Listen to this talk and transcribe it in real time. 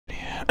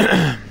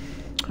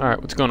Alright,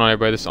 what's going on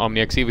everybody? This is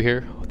Omniax Evil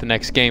here with the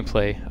next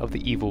gameplay of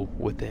The Evil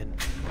Within.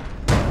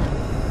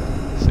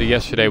 So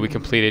yesterday we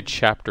completed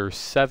Chapter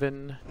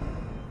 7,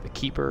 The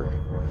Keeper,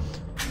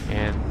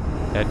 and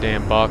that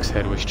damn box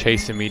head was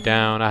chasing me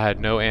down. I had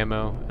no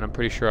ammo, and I'm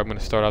pretty sure I'm going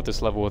to start out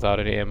this level without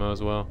any ammo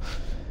as well.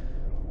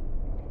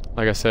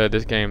 Like I said,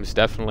 this game's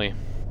definitely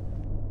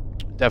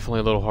a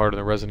little harder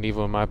than Resident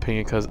Evil in my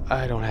opinion because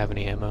I don't have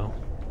any ammo.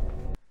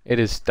 It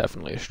is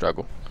definitely a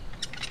struggle.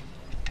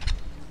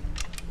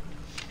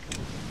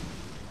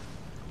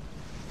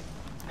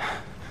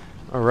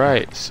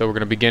 Alright, so we're going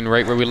to begin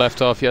right where we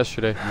left off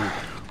yesterday.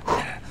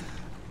 To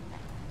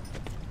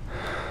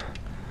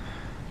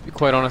be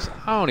quite honest,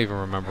 I don't even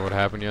remember what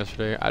happened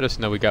yesterday. I just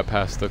know we got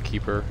past the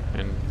Keeper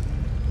and...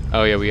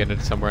 oh yeah, we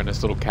ended somewhere in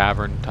this little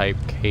cavern type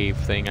cave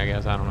thing, I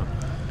guess. I don't know.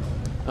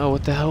 Oh,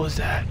 what the hell was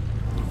that?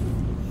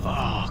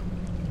 Oh,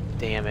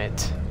 damn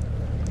it.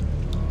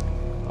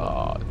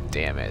 Oh,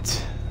 damn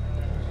it.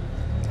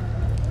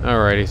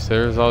 Alrighty, so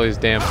there's all these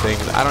damn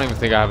things. I don't even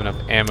think I have enough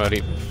ammo to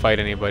even fight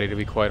anybody, to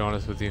be quite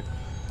honest with you.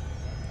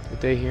 Did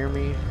they hear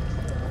me?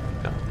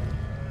 No.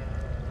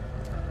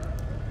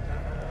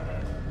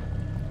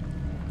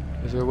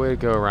 Is there a way to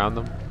go around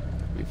them?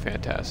 That'd be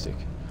fantastic.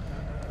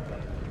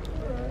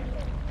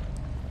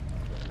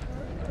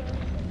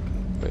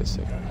 Wait a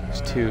second.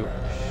 There's two.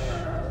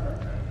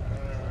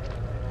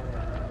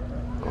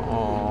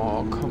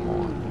 Oh, come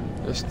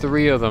on. There's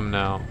 3 of them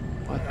now.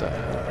 What the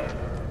hell?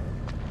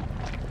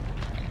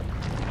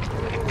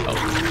 Oh,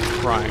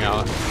 crying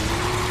out.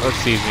 Oh,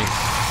 sees me.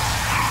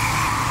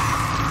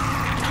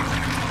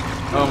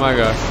 Oh my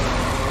gosh.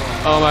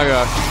 Oh my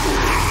gosh.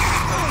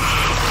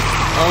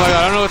 Oh my god,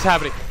 I don't know what's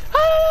happening. I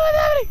don't know what's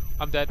happening!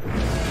 I'm dead.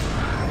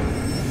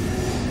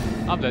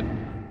 I'm dead.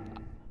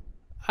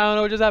 I don't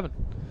know what just happened.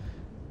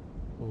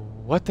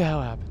 What the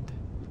hell happened?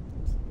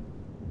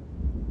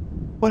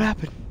 What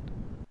happened?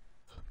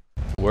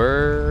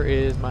 Where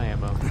is my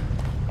ammo?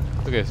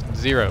 Look at this.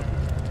 0.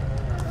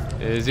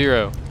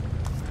 0.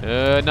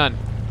 None.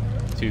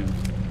 2.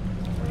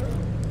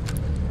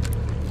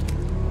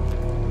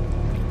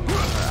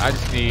 I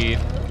just need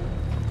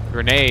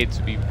grenades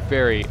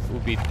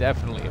would be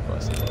definitely a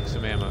plus.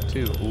 Some ammo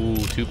too. Ooh,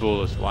 2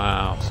 bullets.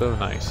 Wow, so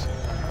nice.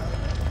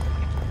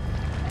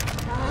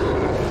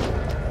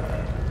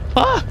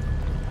 Ah!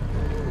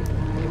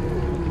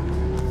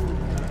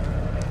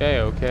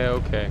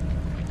 Okay.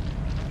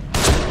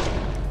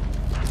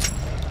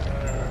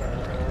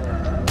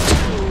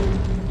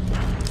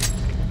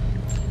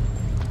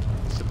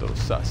 It's a little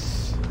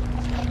sus.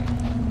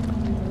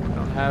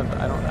 I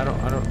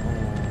don't.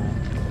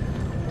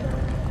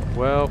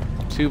 Well,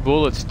 2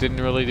 bullets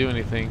didn't really do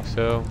anything,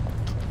 so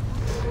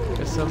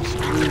guess I'm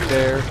screwed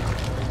there.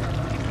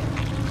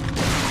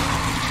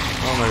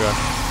 Oh my god.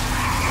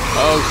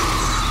 Oh,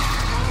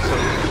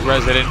 some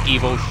Resident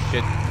Evil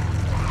shit.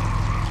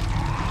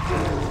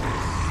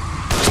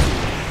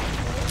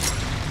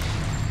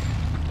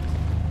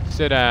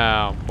 Sit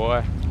down,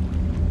 boy.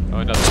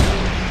 Oh, nothing.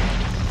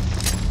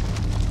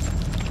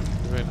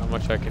 I mean, not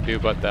much I can do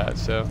about that,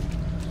 so.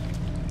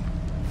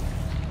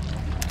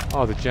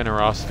 Oh, the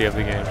generosity of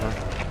the game, huh?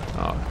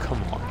 Oh, come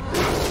on.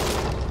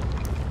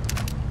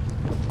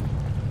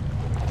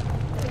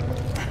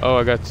 Oh,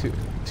 I got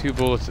two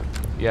bullets.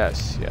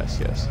 Yes.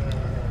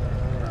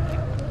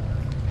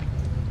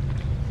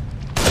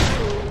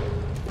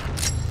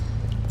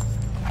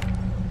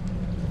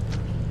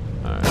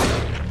 Alright.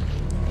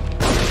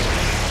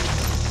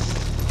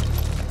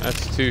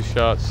 That's 2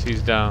 shots.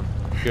 He's down.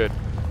 Good.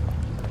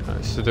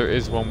 Alright, so there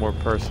is one more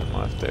person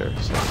left there,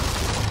 so.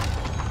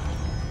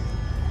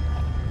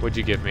 What'd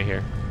you give me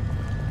here?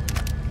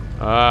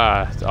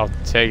 Ah, I'll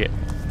take it.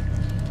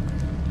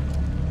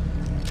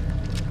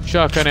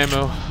 Shotgun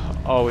ammo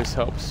always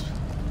helps.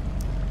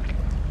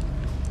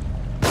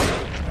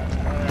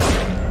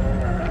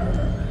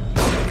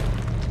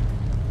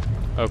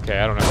 Okay,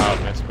 I don't know how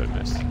it missed, but it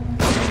missed.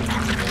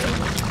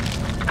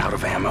 Out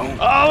of ammo?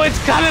 Oh, it's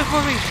coming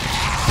for me!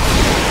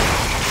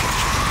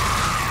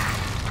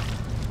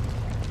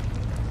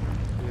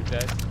 Is it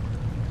dead?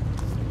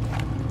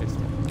 It's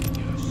dead.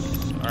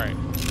 Yes. Alright.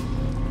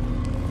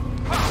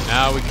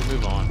 Now we can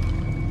move on.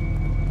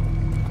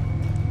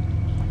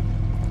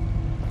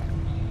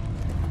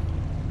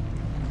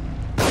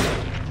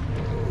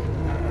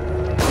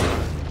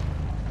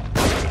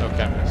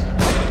 Okay, I missed.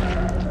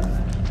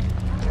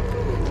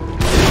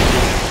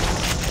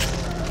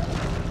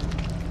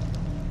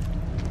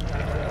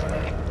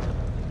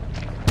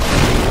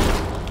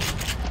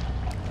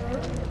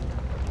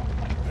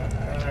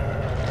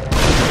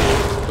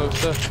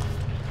 Closer.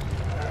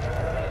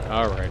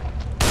 Alright.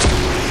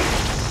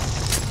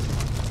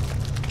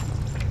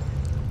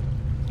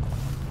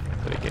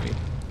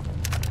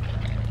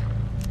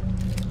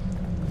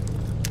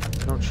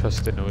 I don't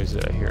trust the noise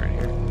that I hear in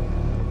here.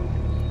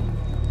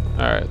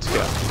 Alright, let's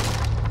go.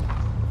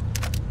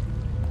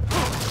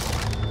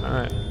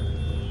 Alright.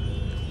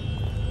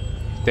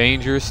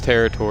 Dangerous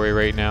territory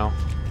right now.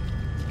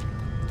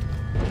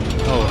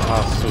 Oh,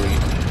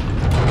 sweet.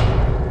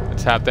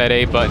 tap that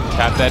A button,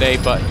 tap that A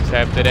button,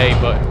 tap that A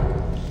button.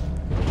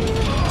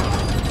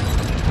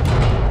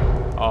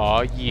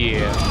 Aw,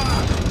 yeah.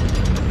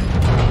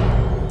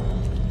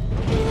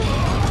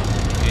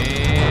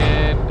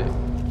 And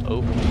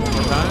open one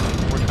more time.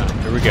 One more time.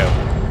 Here we go.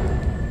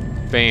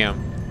 Bam.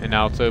 And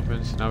now it's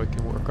open, so now we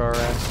can work our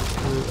ass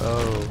through.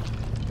 Oh.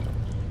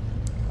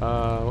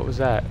 What was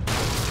that?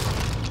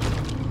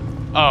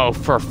 Oh,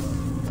 for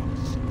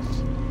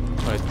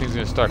this thing's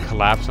gonna start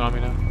collapsing on me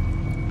now.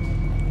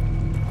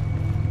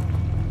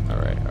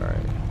 Alright,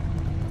 alright.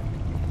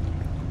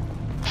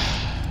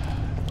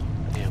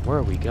 Man, where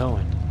are we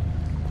going?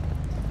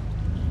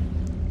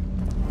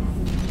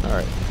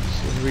 Alright,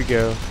 so here we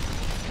go.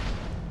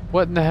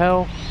 What in the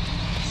hell?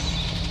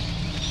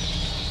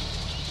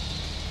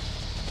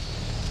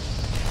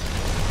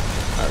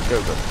 Alright,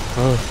 go, go.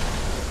 Oh.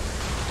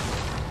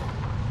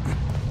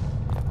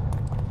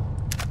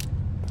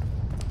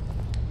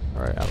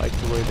 Alright, I like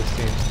the way this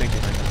game's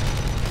thinking right now.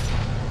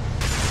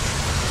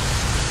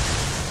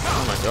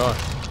 Oh my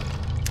gosh.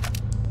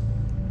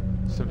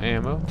 Some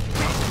ammo.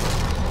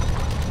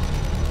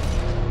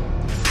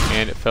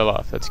 And it fell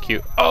off. That's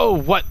cute. Oh,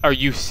 what? Are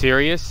you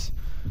serious?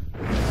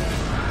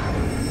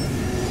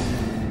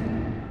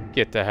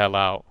 Get the hell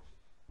out.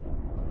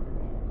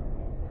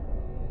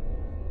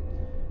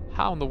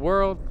 How in the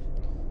world?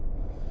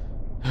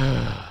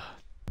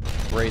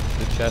 Right to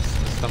the chest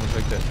and stomach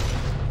like that.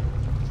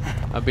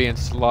 I'm being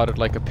slaughtered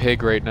like a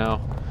pig right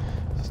now.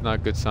 It's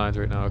not good signs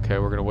right now. Okay,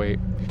 we're gonna wait.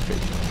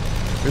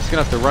 We're just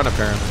gonna have to run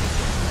apparently.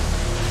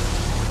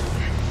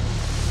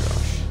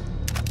 Gosh.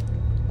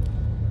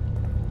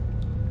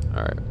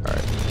 Alright,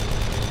 alright.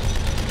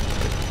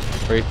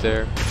 Right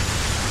there.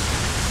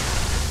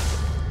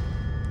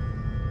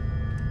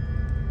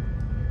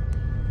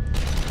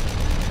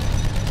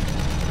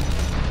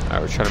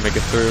 Alright, we're trying to make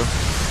it through.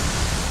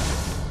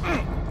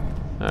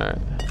 Alright.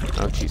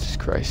 Oh, Jesus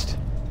Christ.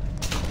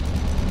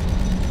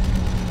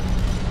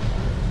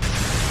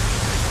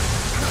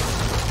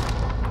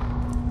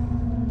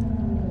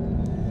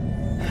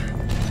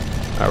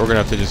 Alright, we're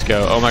gonna have to just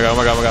go. Oh my god, oh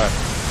my god, oh my god.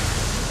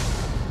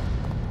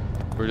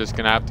 We're just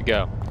gonna have to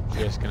go.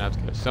 Just gonna have to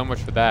go. So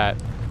much for that.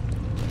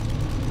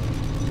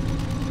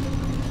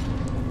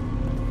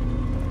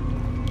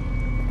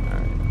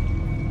 Alright.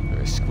 I'm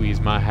gonna squeeze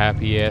my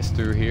happy ass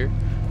through here.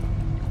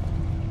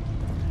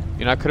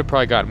 You know, I could have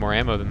probably gotten more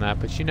ammo than that,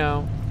 but you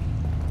know,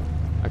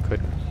 I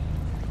couldn't.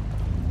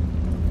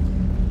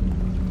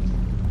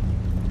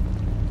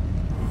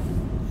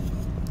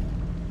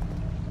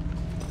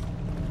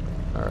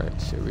 Alright,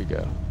 so here we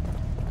go.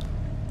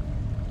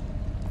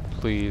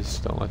 Please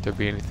don't let there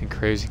be anything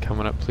crazy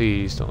coming up.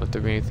 Please don't let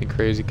there be anything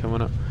crazy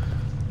coming up.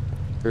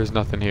 There's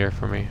nothing here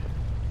for me.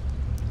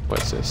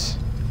 What's this?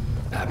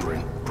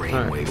 Aberrant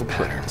brainwave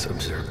patterns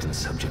observed in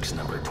subjects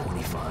number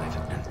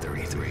 25 and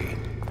 33,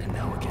 and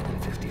now again in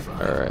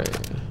 55. Alright.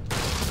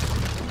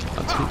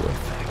 Not too good.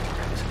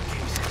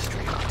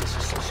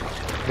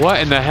 What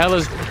in the hell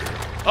is...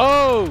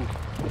 Oh!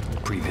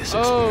 Previous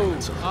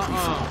experiments on the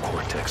prefrontal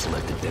cortex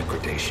led to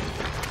degradation.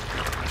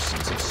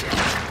 Sense of self.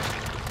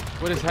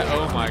 What is that?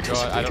 Oh my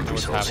god, I don't know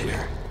what's happening.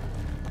 Here.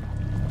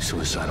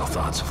 Suicidal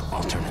thoughts of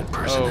alternate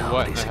personalities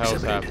what in the hell is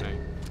exhibited happening?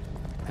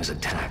 as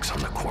attacks on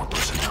the core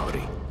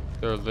personality.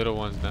 There are little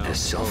ones now. As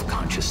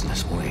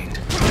self-consciousness waned,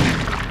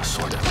 a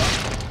sort of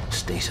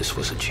stasis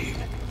was achieved.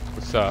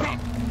 What's up?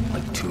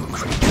 Like two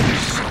creatures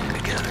sewn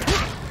together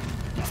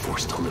and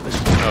forced to live as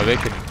one. Oh, they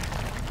could...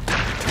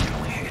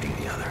 Eternally hating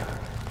the other.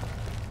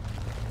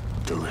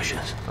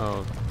 Delicious.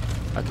 Oh,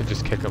 I could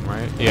just kick them,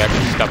 right? Yeah, I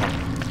can stop them.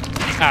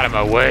 Out of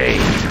my way!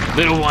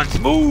 Little ones,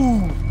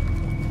 move!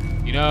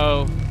 You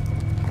know...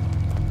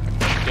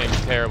 This game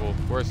is terrible.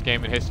 Worst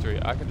game in history.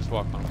 I can just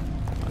walk on them.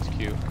 That's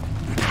cute.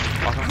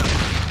 Walk on them.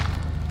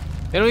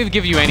 They don't even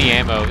give you any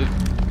ammo.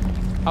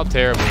 How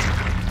terrible. I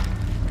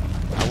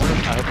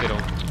hope they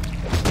don't.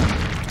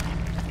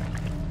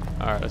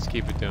 Alright, let's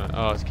keep it doing.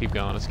 Oh, let's keep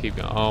going. Let's keep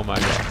going. Oh my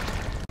god.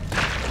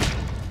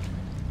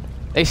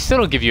 They still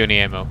don't give you any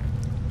ammo.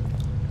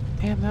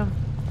 Damn them.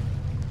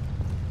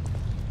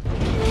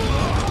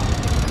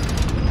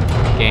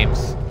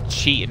 Game's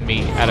cheating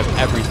me out of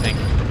everything.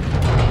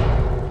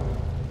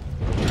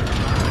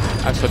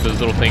 I just hope those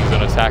little things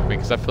don't attack me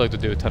because I feel like they'll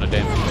do a ton of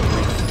damage.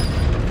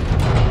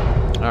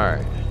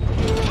 Alright.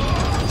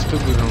 Still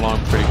moving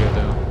along pretty good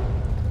though.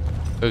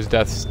 Those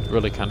deaths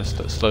really kind of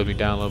slowed me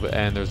down a little bit.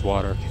 And there's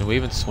water. Can we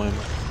even swim?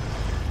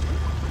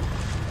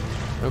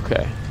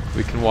 Okay.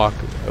 We can walk.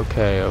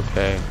 Okay,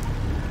 okay.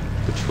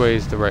 Which way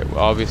is the right way?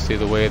 Obviously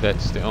the way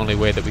that's the only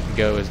way that we can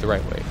go is the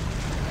right way.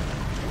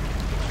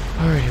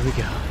 Alright, here we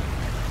go.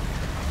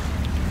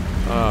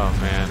 Oh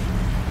man.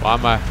 Why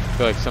am I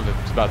feel like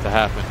something's about to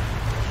happen?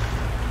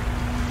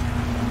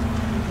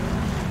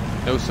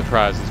 No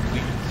surprises,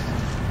 please.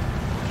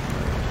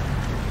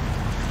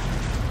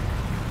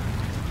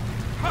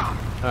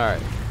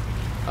 Alright.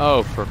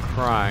 Oh, for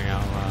crying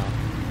out loud.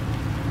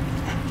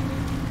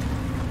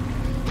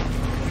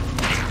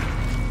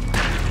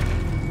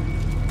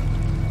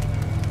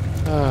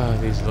 Ah,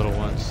 these little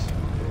ones.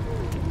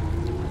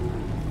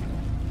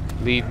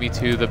 lead me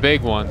to the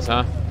big ones,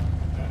 huh?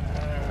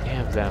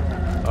 Damn them.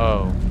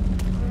 Oh.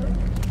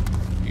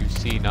 You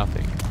see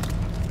nothing.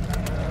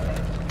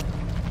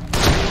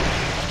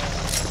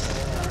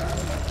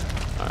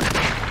 Alright.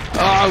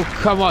 Oh,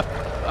 come on.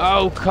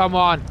 Oh, come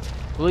on.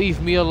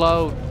 Leave me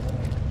alone.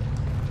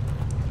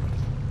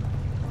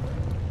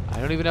 I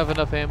don't even have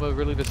enough ammo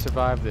really to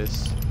survive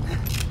this.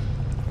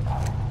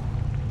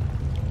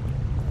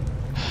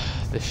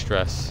 This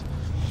stress.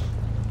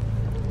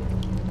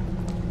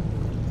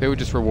 If they would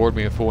just reward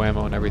me with full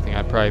ammo and everything,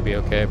 I'd probably be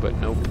okay, but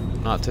nope,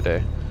 not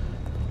today.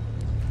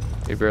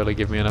 They barely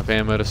give me enough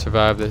ammo to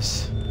survive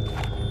this.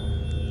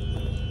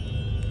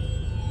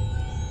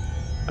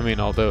 I mean,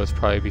 although it's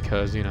probably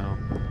because, you know,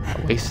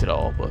 I wasted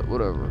all, but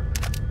whatever.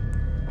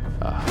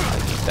 I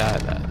need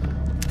that.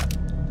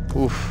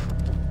 Oof.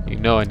 You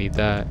know I need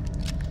that.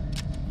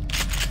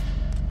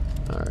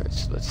 Alright,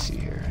 so let's see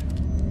here.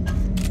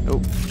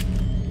 Nope.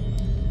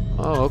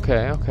 Oh,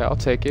 okay, I'll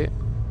take it.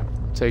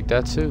 I'll take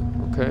that too.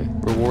 Okay,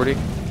 rewarding.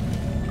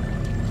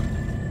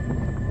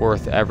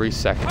 Worth every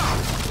second.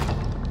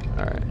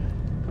 Alright.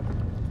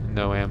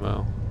 No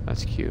ammo.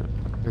 That's cute.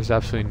 There's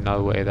absolutely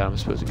no way that I'm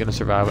gonna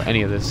survive with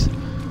any of this.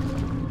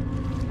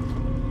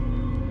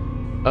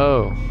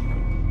 Oh.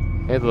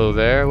 Hey, hello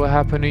there. What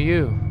happened to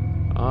you?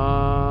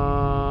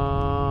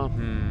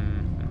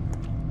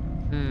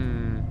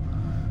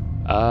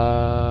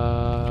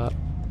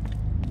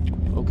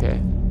 Okay.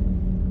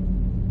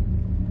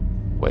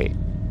 Wait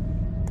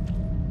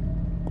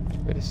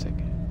a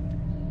second.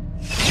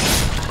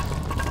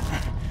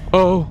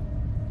 Oh!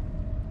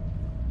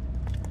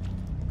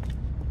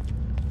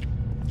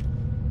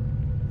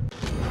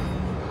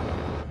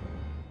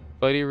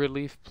 Bloody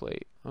relief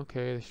plate.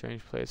 Okay, the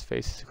strange plate's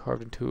face is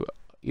carved into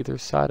either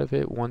side of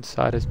it. One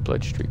side is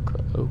blood streak.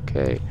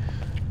 Okay.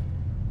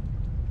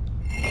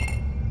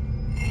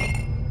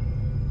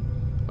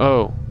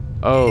 Oh,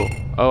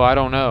 I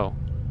don't know.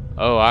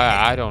 Oh,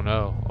 I don't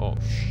know. Oh,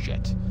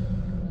 shit.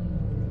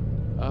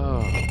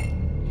 Oh.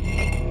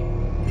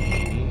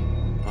 Eeny,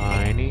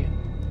 miny,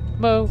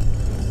 mo.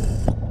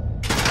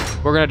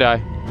 We're gonna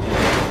die.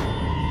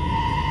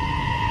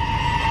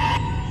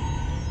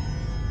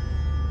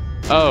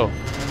 Oh.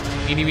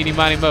 Eeny, meeny,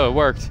 miny, mo. It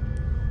worked.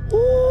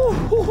 Ooh,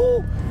 hoo,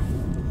 hoo.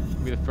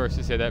 I'll be the first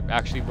to say that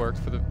actually worked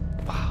for the...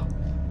 Wow.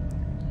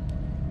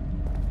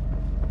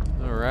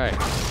 Alright.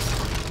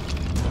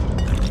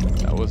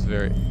 That was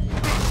very...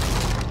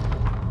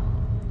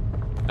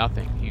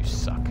 Nothing. You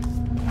suck.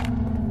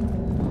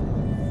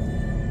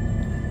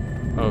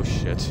 Oh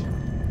shit.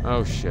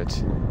 Oh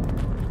shit.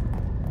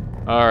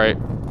 Alright.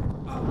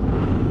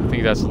 I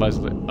think that's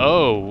Leslie.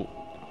 Oh!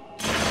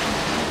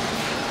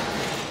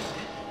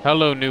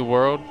 Hello, New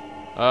World.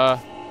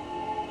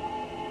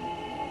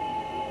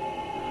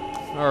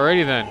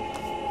 Alrighty then.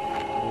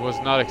 Was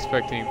not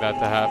expecting that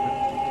to happen.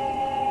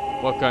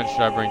 What gun should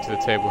I bring to the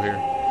table here?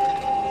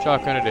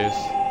 Shotgun it is.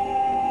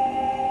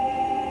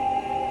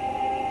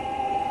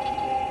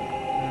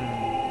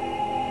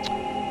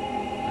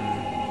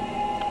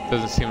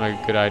 Doesn't seem like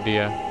a good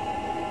idea.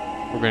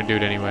 We're gonna do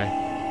it anyway.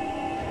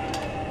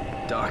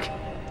 Doc,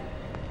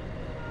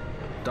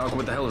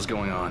 what the hell is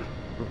going on?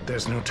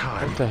 There's no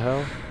time. What the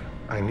hell?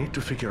 I need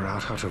to figure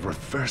out how to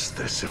reverse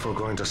this if we're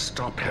going to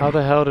stop him. How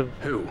the hell did...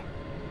 Who?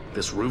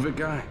 This Ruvik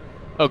guy?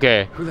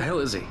 Okay. Who the hell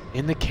is he?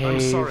 In the cave. I'm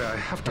sorry, I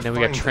have to and then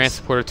we got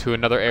transported to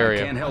another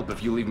area. I can't help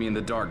if you leave me in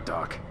the dark,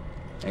 Doc.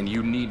 And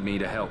you need me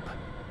to help.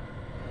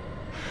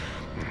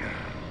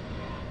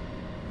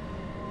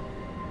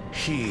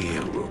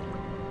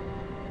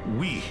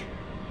 We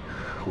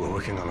were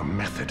working on a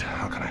method.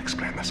 How can I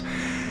explain this?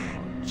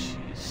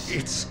 Jeez.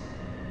 It's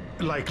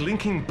like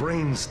linking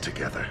brains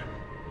together.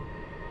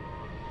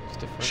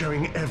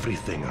 Showing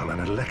everything on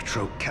an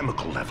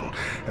electrochemical level.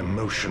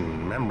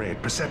 Emotion, memory,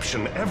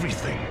 perception,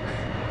 everything.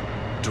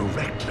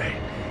 Directly.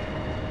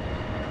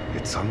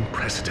 It's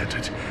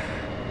unprecedented.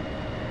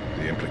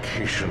 The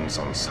implications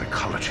on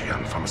psychology,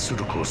 on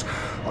pharmaceuticals,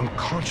 on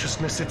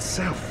consciousness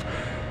itself.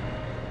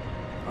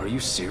 Are you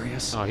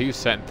serious? Oh, he was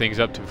setting things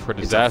up for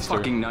disaster. It's a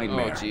fucking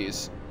nightmare. Oh,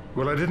 jeez.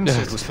 Well, I didn't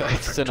say it was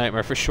perfect. It's a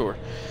nightmare for sure.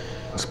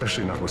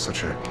 Especially not with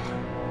such a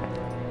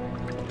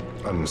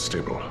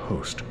unstable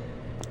host.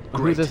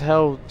 Who the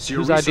hell? So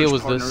your whose idea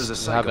was research partner is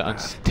this a to have an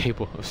psychopath.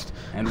 unstable host?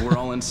 And we're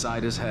all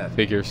inside his head.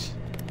 Figures.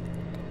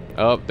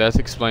 Oh, that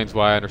explains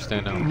why I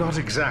understand now. Not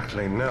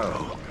exactly,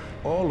 no.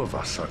 All of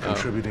us are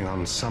contributing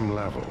on some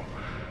level.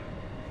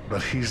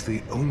 But he's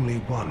the only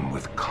one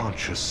with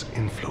conscious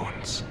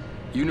influence.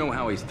 You know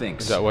how he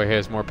thinks. Is that why he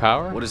has more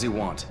power? What does he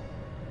want?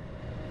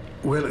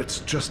 Well, it's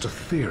just a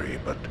theory,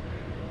 but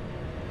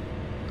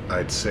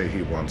I'd say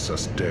he wants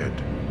us dead.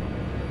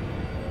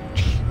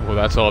 Well,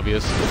 that's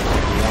obvious.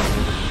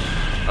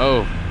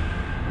 Oh.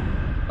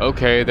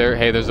 Okay, there.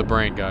 Hey, there's a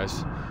brain,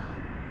 guys.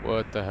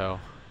 What the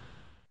hell?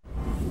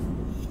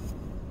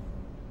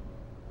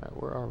 Alright,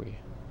 where are we?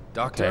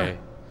 Doctor? Okay.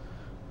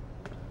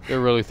 They're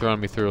really throwing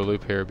me through a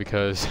loop here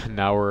because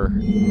now we're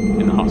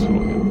in the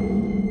hospital.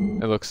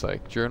 It looks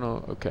like.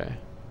 Journal, okay.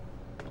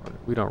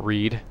 We don't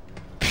read.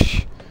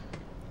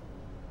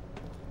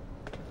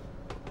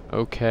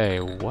 Okay,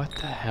 what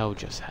the hell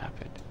just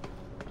happened?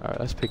 Alright,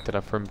 let's pick that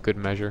up for good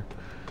measure.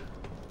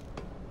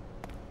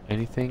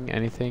 Anything?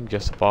 Anything?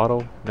 Just a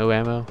bottle? No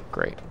ammo?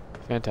 Great.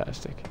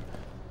 Fantastic.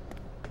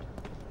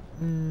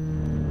 I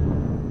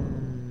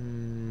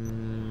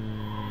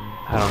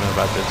don't know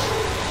about this.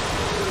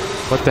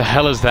 What the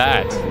hell is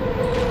that?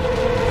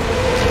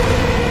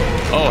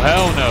 Oh,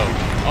 hell no.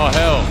 Oh,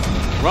 hell.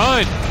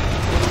 Run!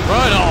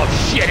 Run! Oh,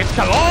 shit! It's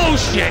coming! Oh,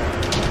 shit!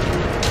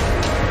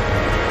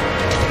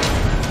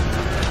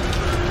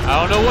 I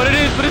don't know what it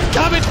is, but it's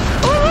coming!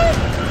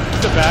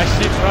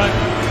 Sebastian, run!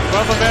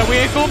 Run, my man, we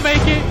ain't gonna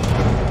make it!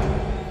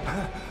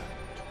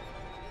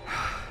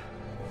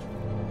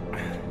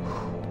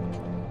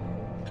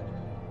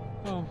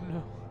 Oh,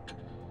 no.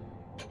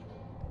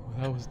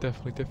 That was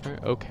definitely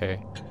different. Okay.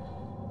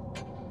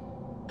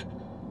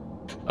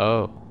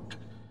 Oh.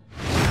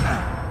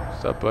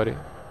 What's up, buddy?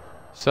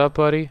 What's up,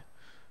 buddy?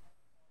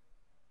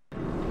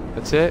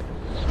 That's it?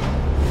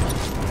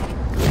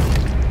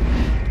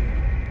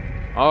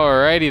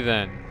 Alrighty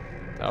then.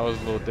 That was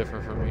a little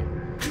different for me.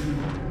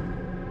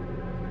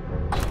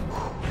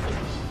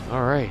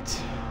 Alright.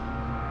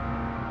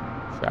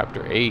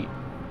 Chapter 8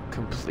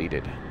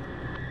 completed.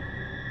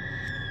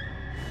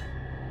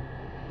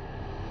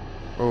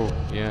 Oh,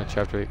 yeah,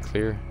 chapter 8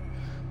 clear.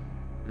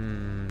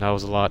 That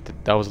was a lot.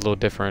 That was a little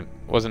different.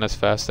 Wasn't as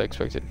fast as I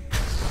expected.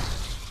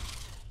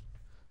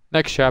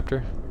 Next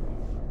chapter.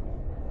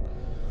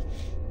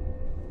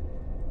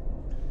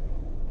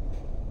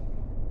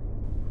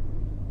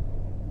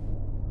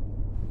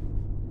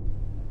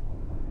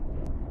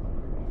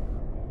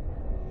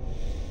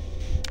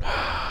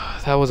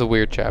 That was a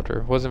weird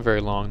chapter. Wasn't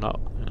very long.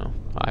 Not, you know,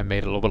 I made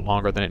it a little bit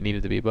longer than it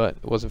needed to be, but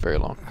it wasn't very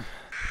long.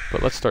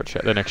 But let's start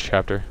the next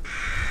chapter.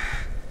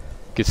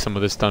 Get some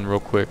of this done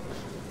real quick.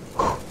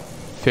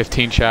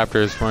 15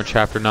 chapters. We're on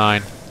chapter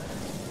 9,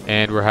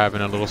 and we're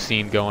having a little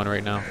scene going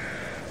right now.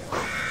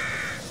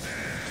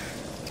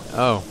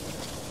 Oh,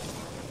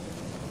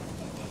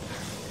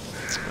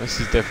 this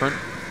is different.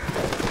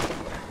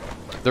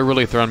 They're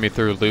really throwing me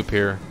through a loop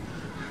here.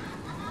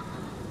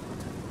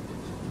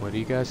 What are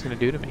you guys gonna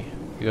do to me?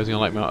 You guys gonna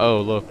let me? Oh,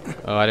 look.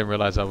 Oh, I didn't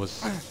realize I was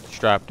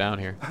strapped down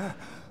here.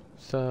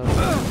 So,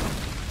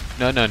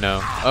 no, no,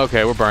 no.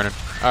 Okay, we're burning.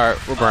 All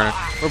right, we're burning.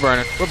 We're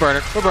burning. We're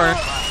burning. We're burning.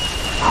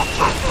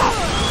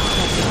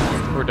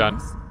 We're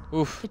done.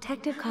 Oof.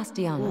 Detective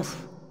Castellanos.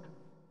 Oof.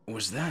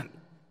 Was that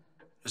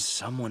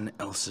someone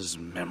else's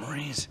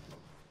memories?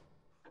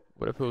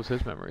 What if it was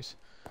his memories?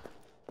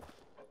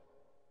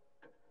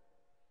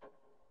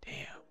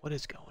 Damn, what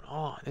is going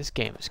on? This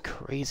game is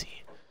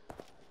crazy.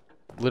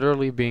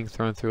 Literally being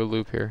thrown through a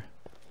loop here.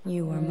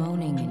 You were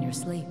moaning in your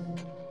sleep.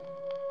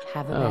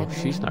 Have a Oh, bad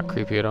she's dream? not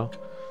creepy at all.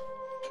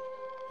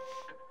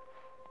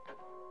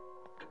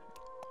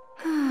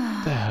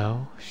 What the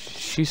hell?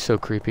 She's so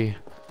creepy.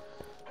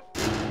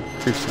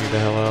 Creeps me the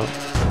hell out.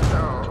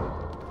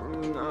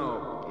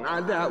 No,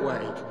 not that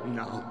way.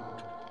 No.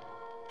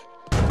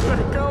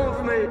 Let go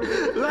of me.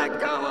 Let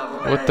go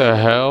of me. What the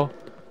hell?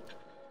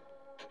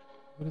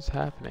 What is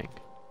happening?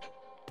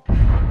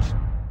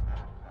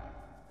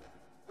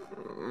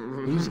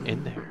 Who's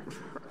in there?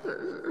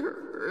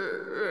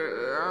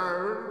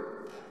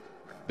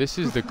 This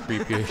is the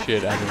creepiest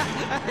shit ever.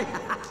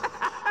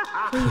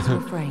 Please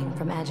refrain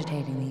from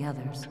agitating the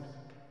others.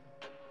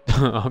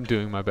 I'm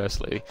doing my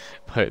best, lady,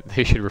 but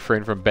they should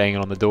refrain from banging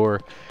on the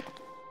door.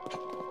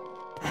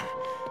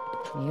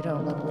 You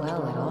don't look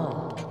well at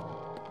all.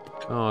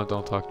 Oh,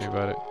 don't talk to me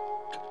about it.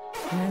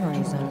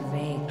 Memories are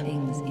vague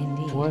things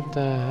indeed. What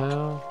the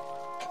hell?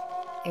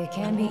 It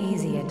can be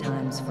easy at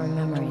times for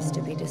memories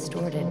to be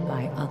distorted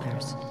by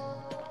others.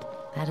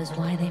 That is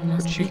why they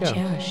must Where'd she be go?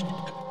 cherished.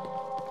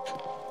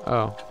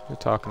 Oh, you're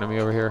talking to me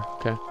over here.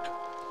 Okay.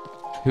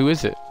 Who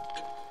is it?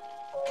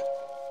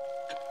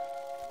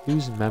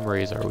 Whose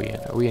memories are we in?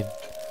 Are we in?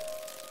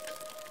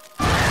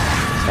 What's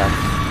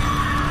happening?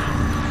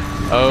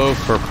 Oh,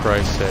 for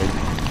Christ's sake.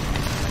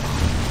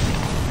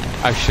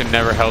 I should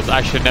never held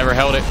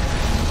it.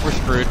 We're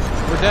screwed.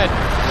 We're dead.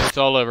 It's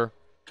all over.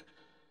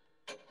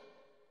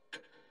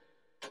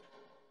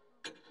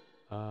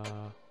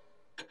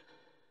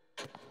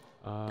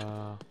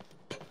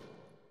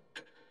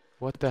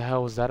 What the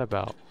hell was that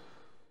about?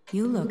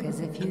 You look as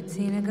if you'd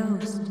seen a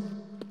ghost.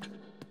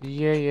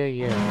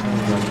 Yeah.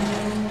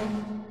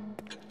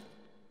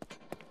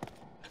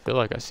 I feel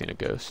like I've seen a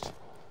ghost.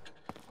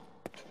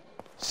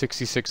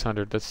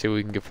 6,600. Let's see what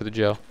we can get for the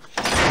jail.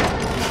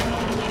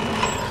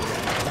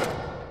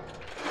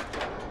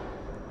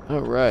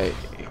 Alright.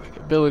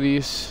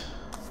 Abilities.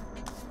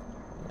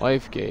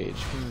 Life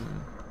gauge.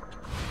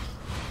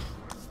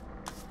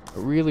 I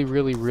really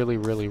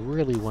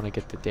want to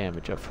get the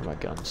damage up for my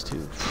guns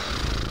too.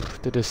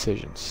 The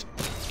decisions.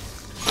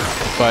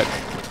 But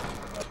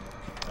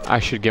I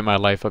should get my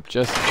life up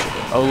just.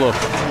 Oh look,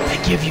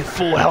 they give you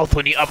full health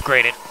when you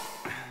upgrade it.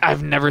 I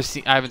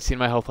haven't seen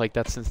my health like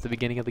that since the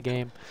beginning of the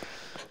game.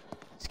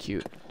 It's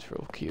cute. It's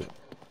real cute.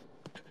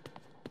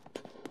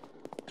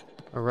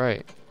 All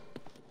right.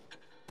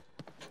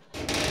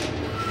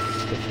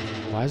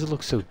 Why does it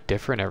look so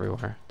different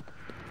everywhere?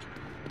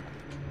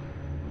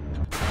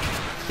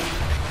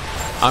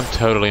 I'm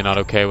totally not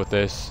okay with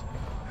this.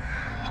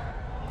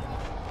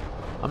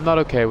 I'm not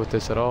okay with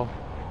this at all.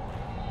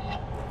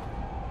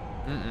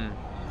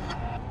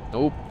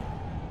 Nope.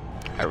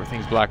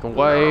 Everything's black and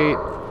white.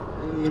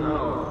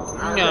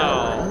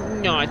 No,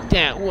 not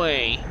that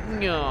way.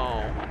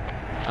 No.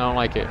 I don't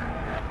like it.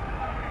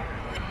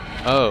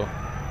 Oh.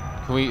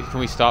 Can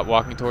we stop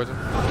walking towards him?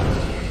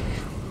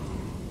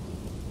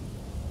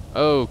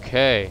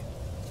 Okay.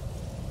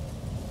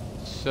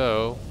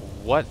 So,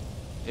 what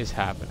is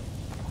happening?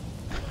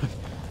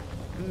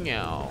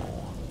 No.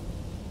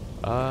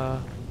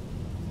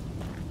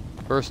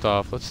 First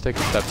off, let's take a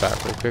step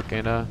back real quick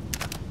and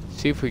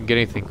see if we can get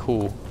anything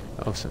cool.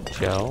 Oh, some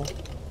gel.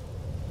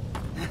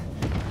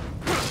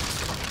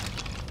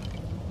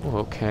 Oh,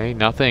 okay,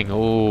 nothing.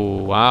 Oh,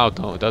 wow.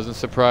 Doesn't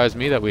surprise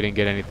me that we didn't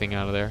get anything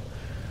out of there.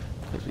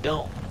 Because we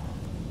don't.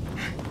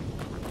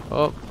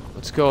 Oh,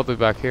 let's go all the way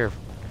back here.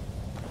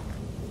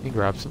 Let me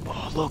grab some.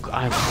 Oh, look,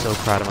 I'm so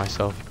proud of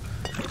myself.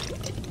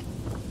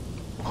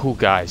 Oh,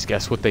 guys,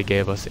 guess what they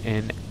gave us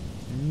in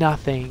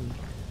nothing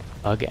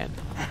again.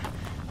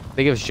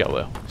 They gave us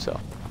Jello, so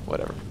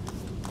whatever.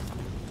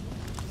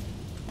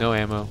 No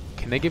ammo.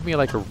 Can they give me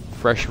like a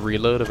fresh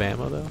reload of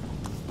ammo though?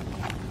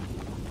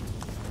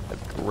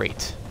 That'd be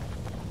great.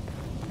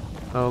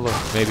 Oh look,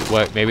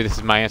 maybe this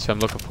is my answer I'm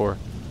looking for.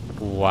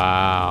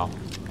 Wow.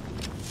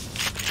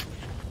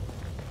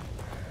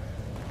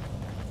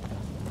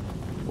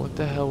 What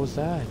the hell was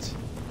that?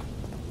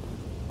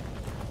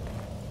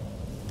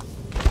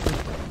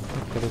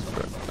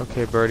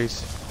 Okay,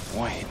 birdies.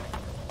 Wait.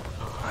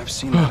 I've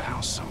seen that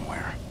house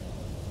somewhere.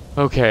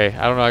 Okay,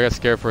 I don't know, I got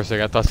scared for a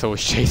second. I thought someone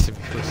was chasing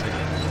me for a second.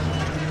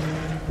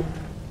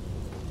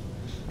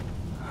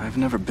 I've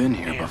never been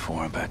here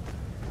before, but...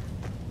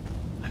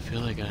 I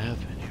feel like I have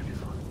been here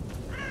before.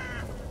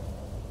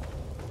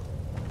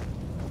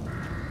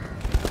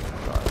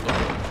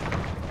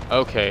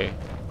 Okay.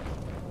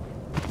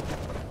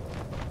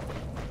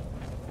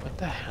 What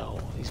the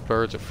hell? These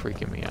birds are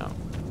freaking me out.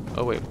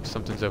 Oh wait,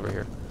 something's over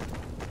here.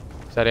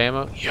 Is that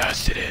ammo?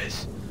 Yes, it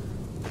is.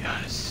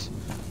 Yes.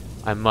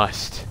 I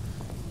must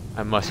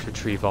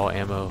retrieve all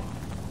ammo.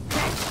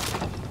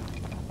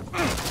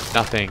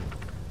 Nothing.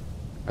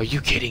 Are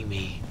you kidding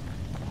me?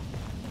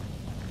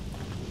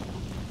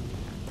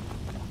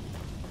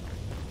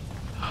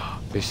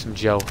 There's some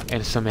gel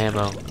and some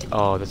ammo.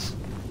 Oh, that's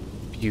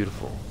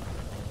beautiful.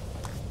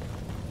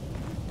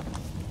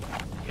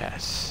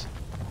 Yes.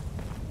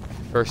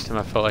 First time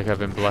I felt like I've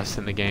been blessed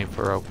in the game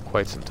for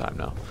quite some time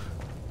now.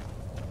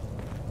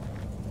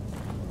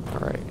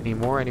 Alright, any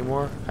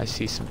more? I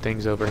see some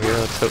things over here.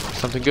 Let's hope for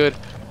something good.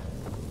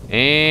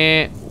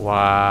 And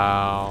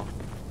wow.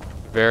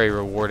 Very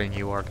rewarding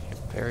you are.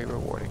 Very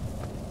rewarding.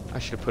 I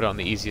should have put it on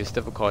the easiest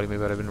difficulty.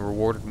 Maybe I'd have been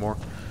rewarded more.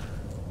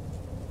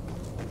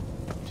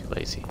 I'm too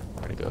lazy.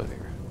 We're gonna go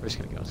there. We're just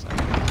gonna go inside.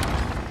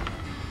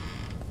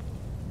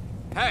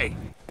 Hey!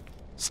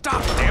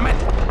 Stop, damn it!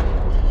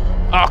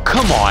 Oh,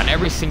 come on.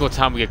 Every single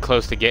time we get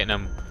close to getting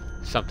them,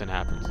 something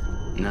happens.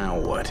 Now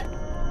what?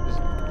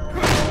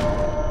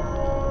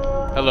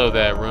 Hello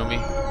there,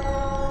 roomie.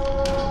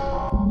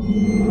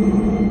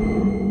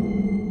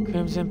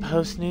 Crimson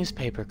Post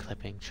newspaper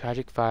clipping.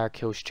 Tragic fire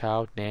kills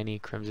child, nanny,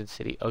 Crimson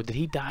City. Oh, did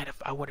he die in a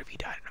fire? I wonder if he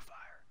died in a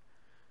fire.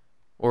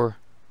 Or,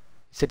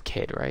 he said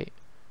kid, right?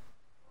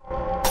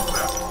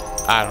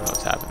 I don't know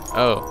what's happening.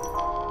 Oh.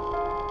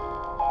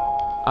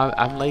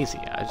 I'm lazy.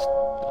 I just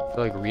don't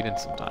feel like reading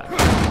sometimes. What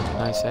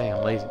can I say?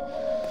 I'm lazy.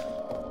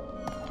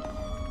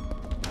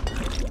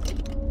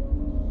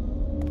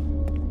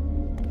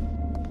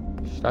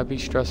 Should I be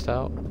stressed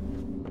out? I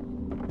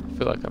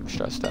feel like I'm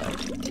stressed out.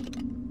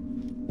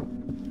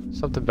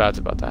 Something bad's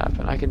about to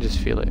happen. I can just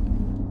feel it.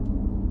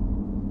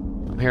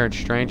 I'm hearing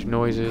strange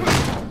noises.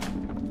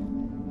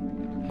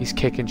 He's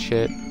kicking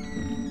shit.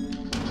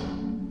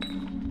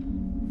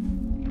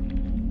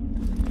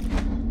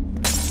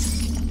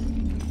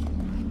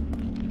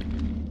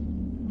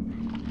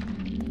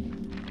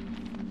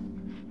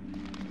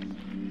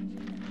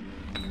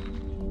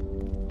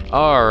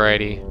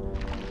 Alrighty.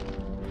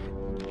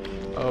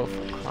 Oh,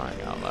 for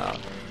crying out loud.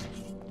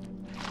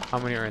 How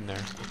many are in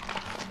there?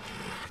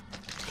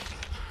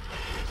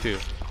 2.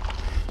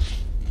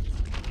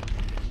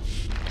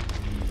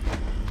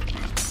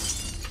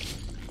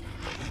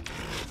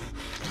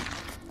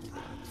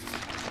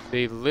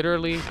 They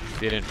literally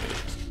didn't move.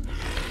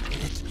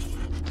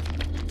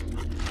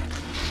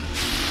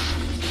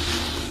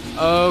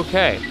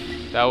 Okay,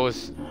 that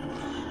was...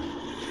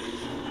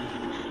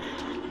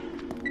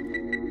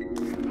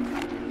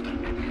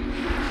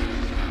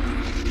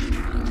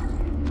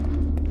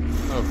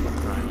 Oh, for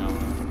crying out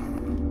loud.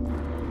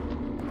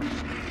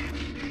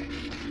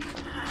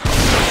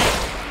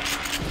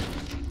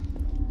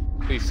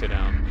 Please sit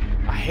down.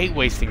 I hate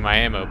wasting my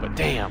ammo, but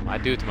damn, I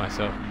do it to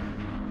myself.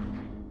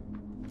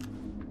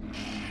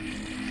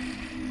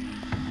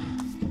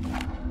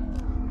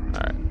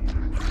 Alright.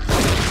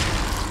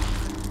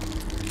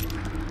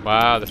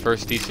 Wow, the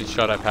first decent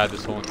shot I've had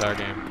this whole entire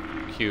game.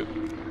 cute.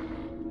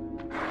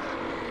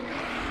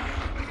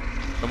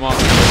 Come on.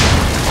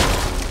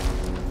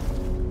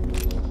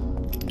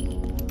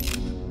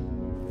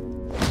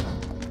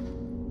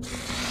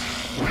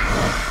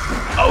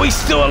 Oh, he's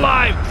still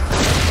alive!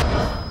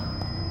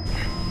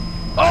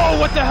 Oh,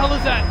 what the hell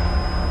is that?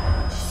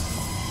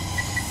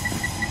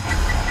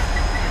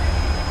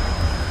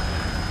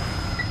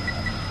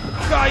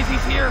 Guys,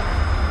 he's here!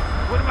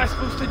 What am I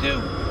supposed to do?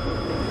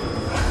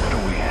 What do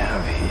we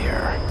have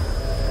here?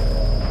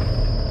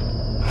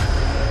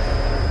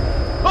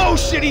 Oh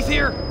shit, he's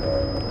here!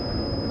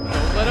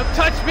 Don't let him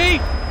touch me!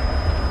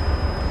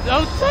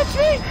 Don't touch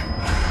me!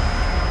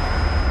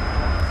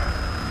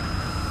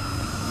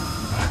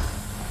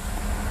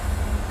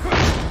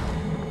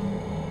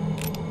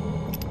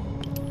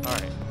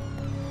 Alright.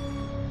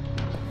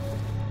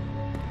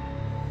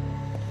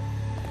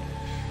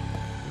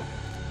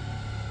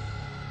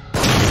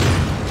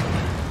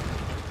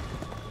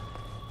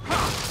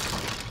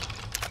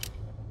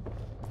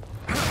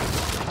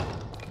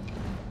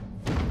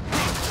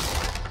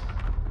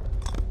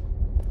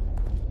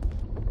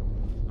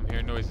 I'm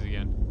hearing noises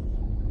again.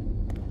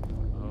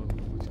 Oh,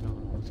 what's going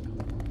on? What's going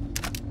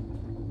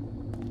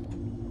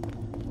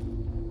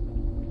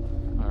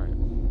on? Alright.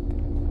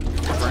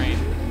 Brain.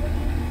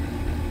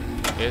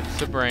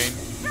 It's a brain.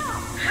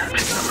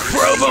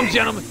 Probe him,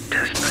 gentlemen!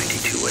 Test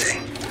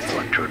 92A.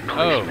 Electrode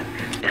placement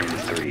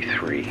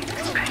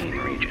M33. Pain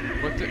region.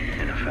 What the?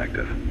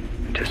 Ineffective.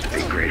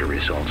 Anticipate greater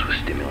results with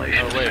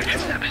stimulation Oh, wait.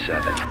 section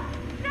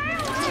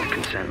F7.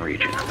 Consent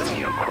region of the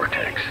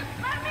neocortex.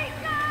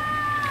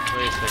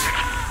 Wait a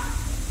second.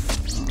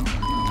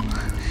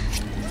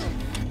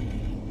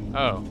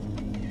 Oh.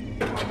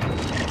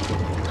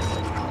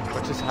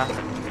 What just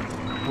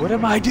happened? What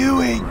am I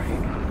doing?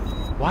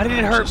 Why did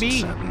it hurt Just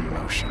me? set in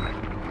motion.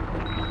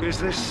 Is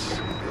this,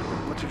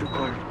 what did you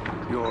call it,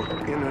 your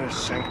inner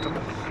sanctum?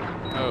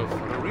 Oh,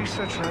 The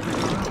research lab you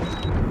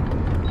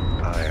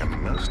run? I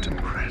am most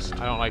impressed.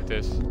 I don't like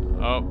this.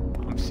 Oh,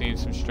 I'm seeing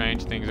some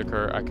strange things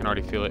occur. I can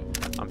already feel it.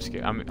 I'm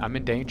scared. I'm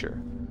in danger.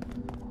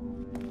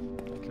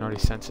 I can already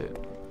sense it.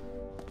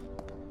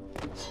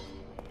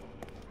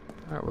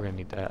 Alright, we're gonna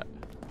need that.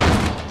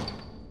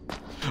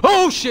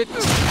 Oh shit!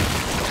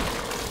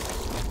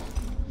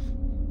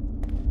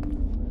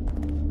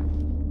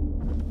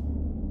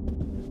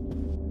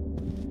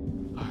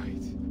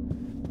 Alright.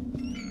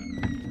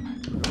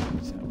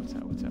 What's that?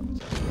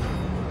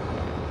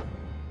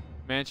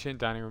 Mansion,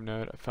 dining room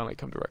node. I finally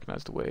come to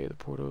recognize the way. The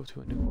portal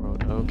to a new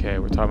world. Okay,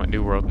 we're talking about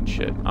new world and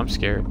shit. I'm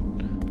scared.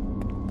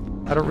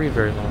 I don't read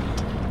very long.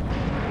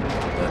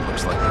 That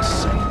looks like the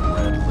same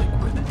red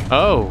liquid.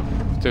 Oh,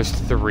 there's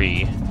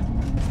 3.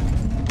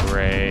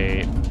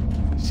 Great.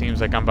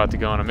 Seems like I'm about to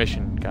go on a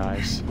mission,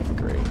 guys.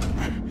 Great.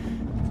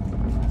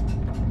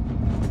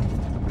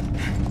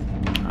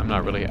 I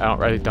really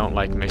don't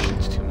like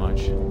missions too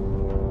much.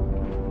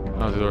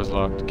 Oh, the door's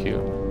locked. Cute.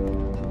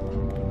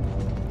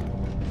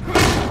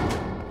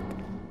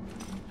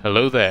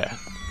 Hello there.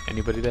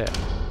 Anybody there?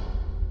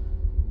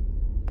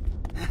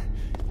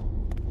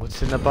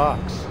 What's in the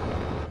box?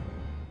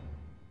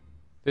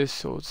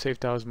 This old safe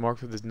dial is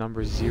marked with the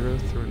numbers 0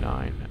 through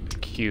 9.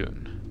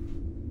 Cute.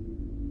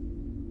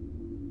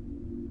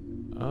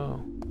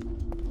 Oh.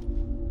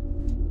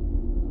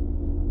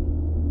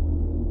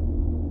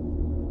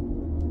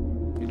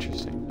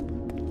 Interesting.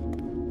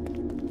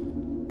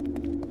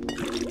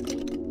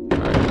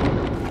 Alright.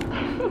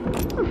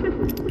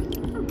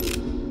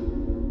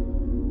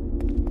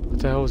 What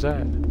the hell was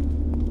that? Can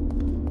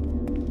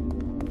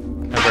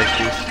I break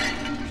these?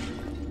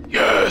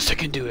 Yes, I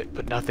can do it,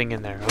 but nothing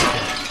in there. Okay.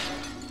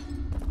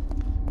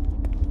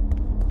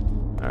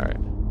 Alright.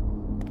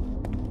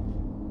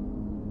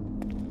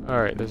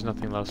 Alright, there's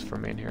nothing else for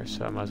me in here,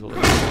 so I might as well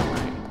leave it.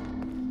 Right.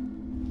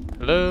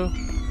 Hello?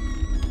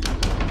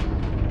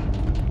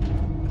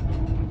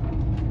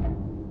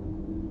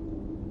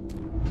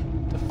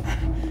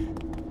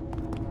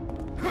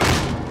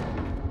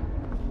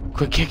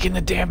 Quit kicking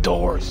the damn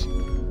doors!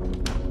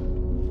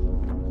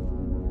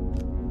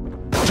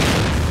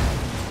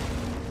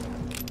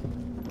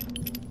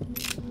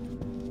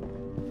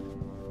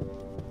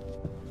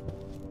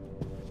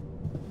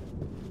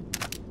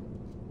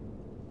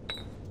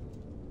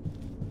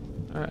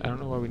 Alright, I don't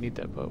know why we need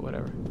that, but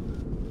whatever.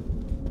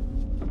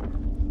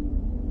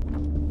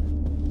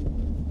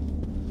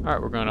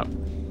 Alright, we're going up.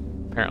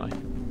 Apparently.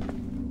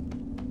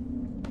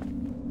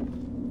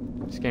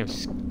 This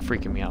game's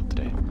freaking me out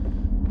today.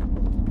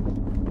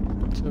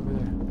 What's over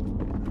there?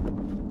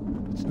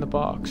 What's in the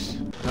box?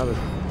 Another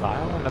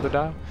dial? Another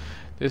dial?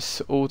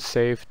 This old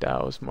safe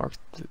dial is marked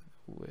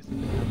with the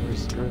numbers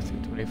 0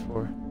 through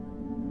 24.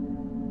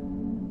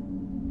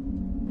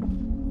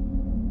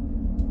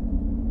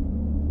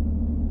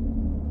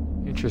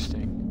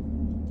 Interesting.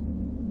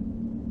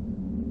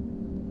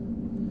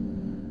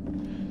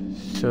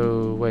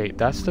 So wait,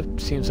 that's the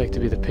seems like to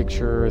be the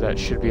picture that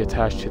should be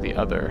attached to the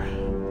other.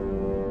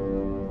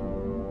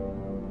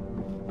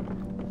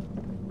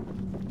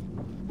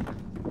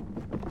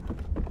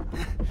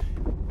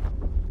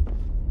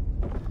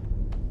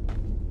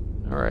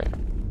 All right.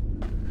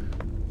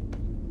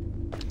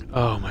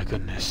 Oh my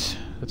goodness.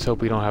 Let's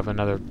hope we don't have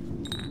another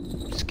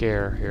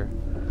scare here.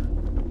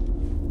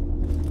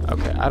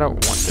 Okay, I don't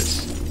want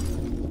this.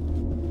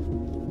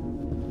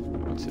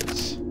 What's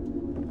this?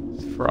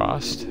 It's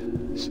frost.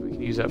 So we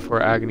can use that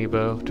for our agony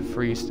bow to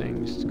freeze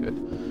things. It's good.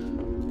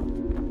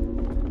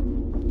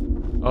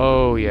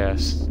 Oh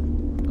yes.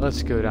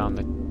 Let's go down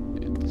the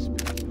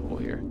hole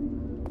here.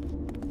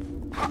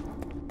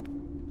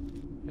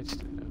 It's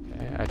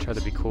okay. I tried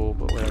to be cool,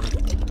 but whatever.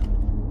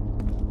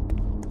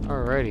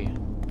 Alrighty.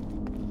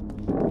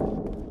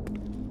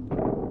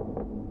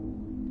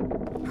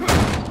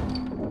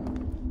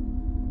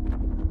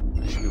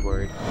 I should be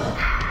worried.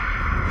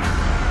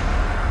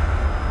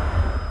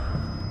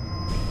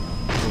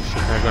 Oh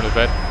shit, can I go to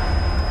bed?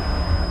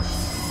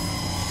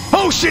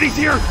 Oh shit, he's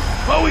here!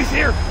 Oh, he's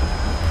here!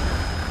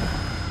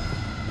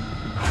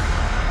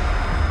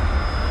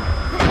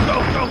 Go!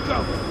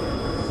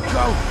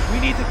 Go! We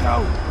need to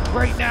go!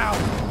 Right now!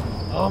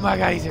 Oh my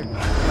god, he's here!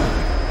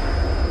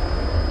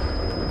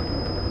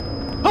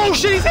 Oh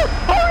shit, he's here!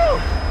 Oh no!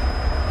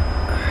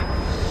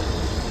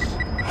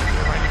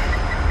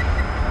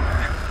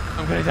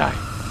 I'm gonna die.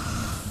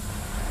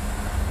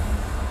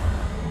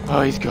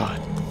 Oh, he's gone.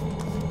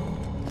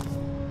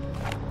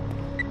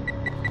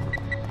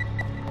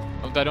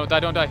 Don't die, don't die,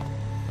 don't die.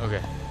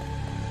 Okay.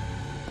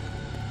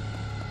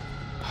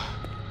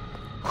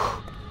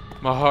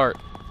 My heart.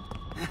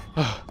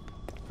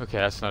 Okay,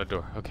 that's not a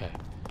door. Okay.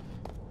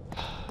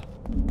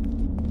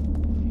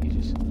 He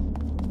just...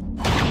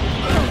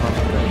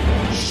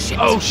 Shit.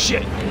 Oh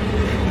shit!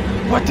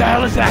 What the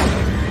hell is that?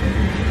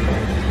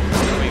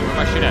 Wait, where am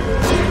I shooting at?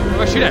 Where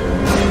am I shooting at?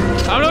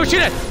 I don't know what to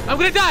shoot at! I'm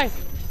gonna die!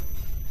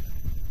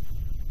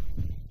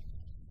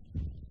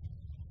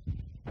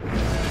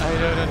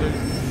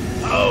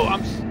 Oh,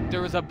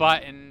 there was a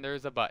button.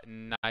 There's a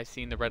button. I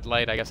seen the red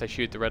light. I guess I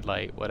shoot the red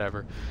light.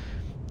 Whatever.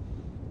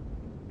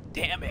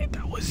 Damn it,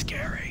 that was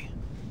scary.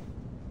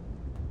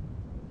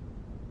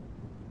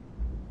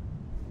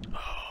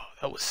 Oh,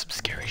 that was some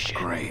scary shit.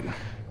 Great.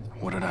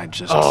 What did I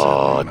just...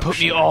 Oh, it put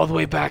me all the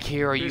way back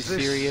here. Are you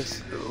serious?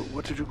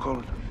 What did you call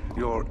it?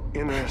 Your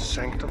inner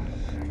sanctum?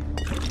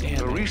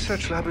 Damn A it.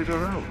 research lab of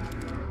your own.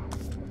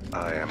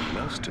 I am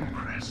most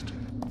impressed.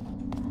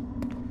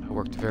 I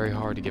worked very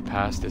hard to get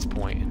past this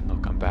point, and they'll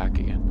come back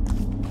again.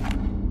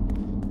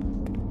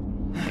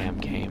 Damn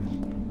game.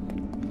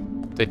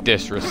 The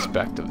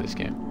disrespect of this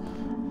game.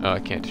 Oh, I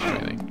can't destroy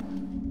anything.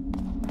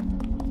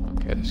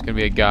 Okay, there's gonna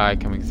be a guy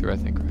coming through, I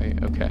think,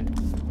 right? Okay.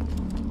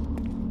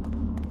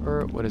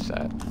 Or what is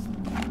that?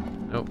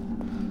 Nope.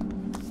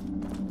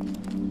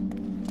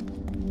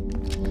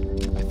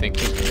 I think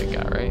he's gonna be a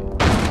guy, right?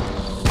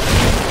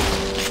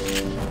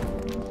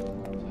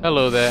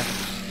 Hello there.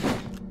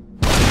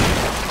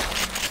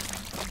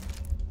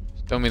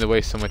 Don't mean to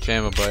waste so much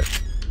ammo, but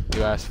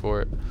you asked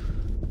for it.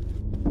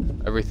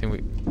 Everything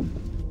we...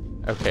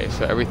 Okay,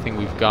 so everything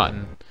we've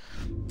gotten...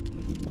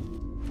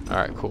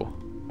 Alright, cool.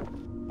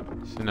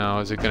 So now,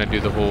 is it going to do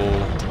the whole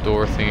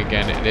door thing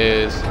again? It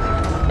is.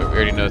 But we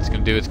already know what it's going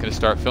to do. It's going to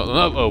start filling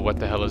up. Oh, what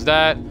the hell is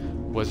that?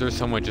 Was there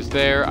someone just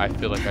there? I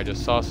feel like I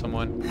just saw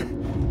someone.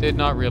 Did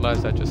not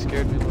realize that just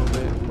scared me a little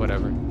bit.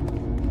 Whatever.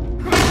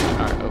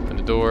 Alright, open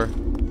the door.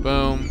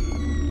 Boom.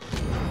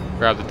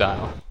 Grab the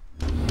dial.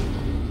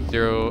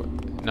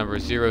 Number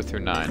 0 through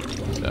 9.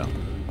 So,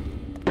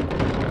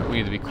 we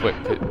need to be quick.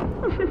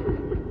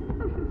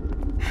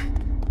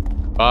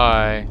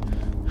 Bye.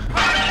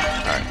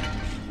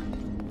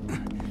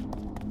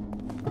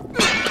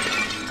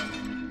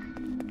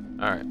 Alright.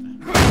 Alright.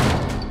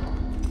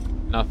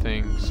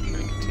 Nothing, so I'm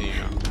gonna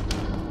continue on.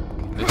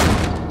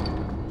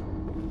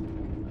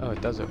 Oh,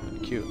 it does open.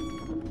 Cute.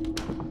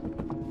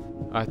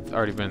 I've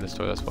already been in this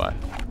door, that's why.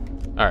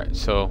 Alright,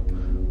 so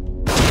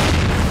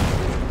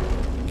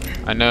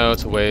I know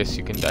it's a waste.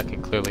 I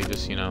can clearly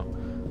just, you know,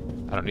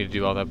 I don't need to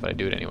do all that, but I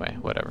do it anyway.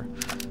 Whatever.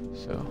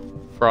 So,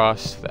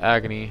 frost, the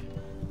agony.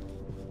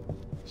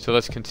 So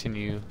let's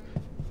continue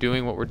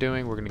doing what we're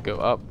doing. We're gonna go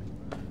up.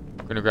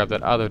 We're gonna grab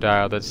that other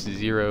dial. That's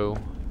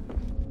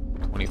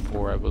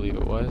 024, I believe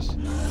it was.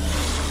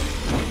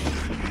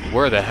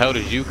 Where the hell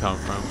did you come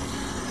from?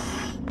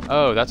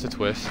 Oh, that's a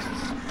twist.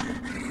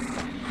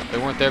 They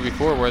weren't there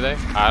before, were they?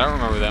 I don't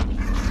remember them.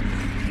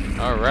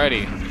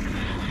 Alrighty.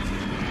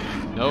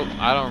 Nope,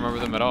 I don't remember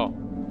them at all.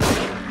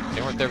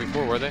 They weren't there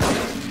before, were they?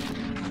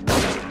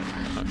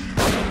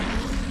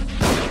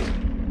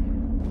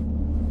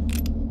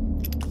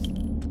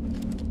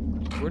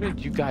 Where did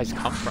you guys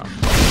come from?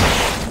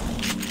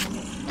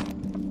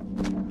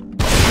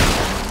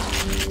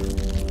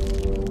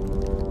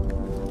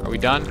 Are we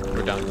done?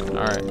 We're done.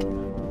 Alright.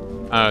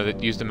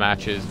 Use the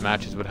matches.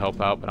 Matches would help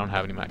out, but I don't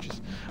have any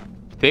matches.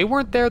 They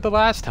weren't there the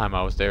last time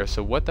I was there,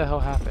 so what the hell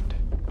happened?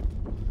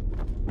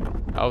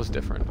 That was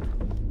different.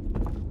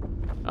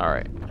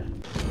 Alright.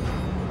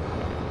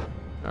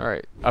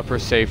 Alright. Upper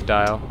safe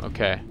dial.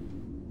 Okay.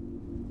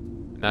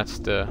 And that's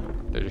the...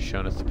 They're just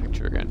showing us the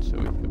picture again, so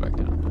we can go back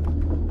down.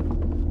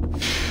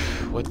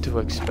 What to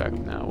expect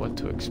now? What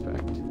to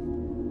expect?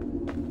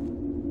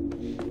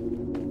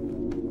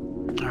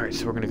 Alright, Alright,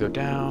 so we're gonna go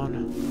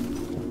down.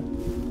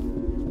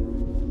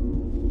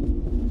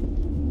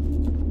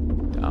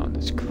 Down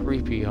this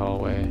creepy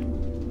hallway.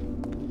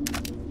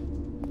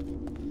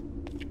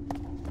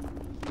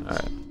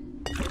 Alright.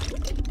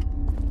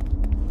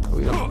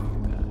 We don't.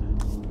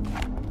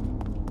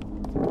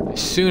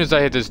 As soon as I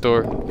hit this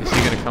door, is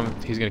he gonna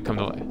come? He's gonna come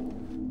to life.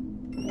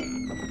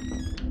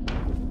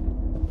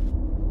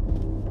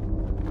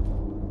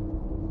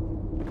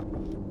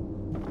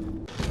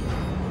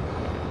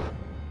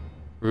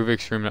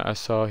 Ruvik's room. I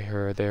saw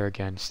her there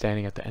again,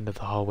 standing at the end of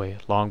the hallway.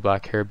 Long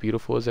black hair,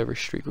 beautiful as ever,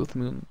 streaked with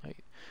moonlight.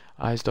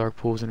 Eyes dark,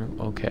 pools in her.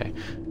 Okay,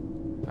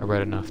 I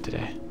read enough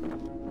today.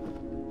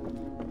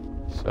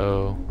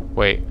 So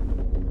wait.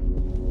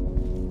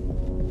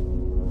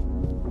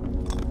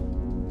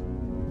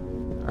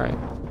 All right.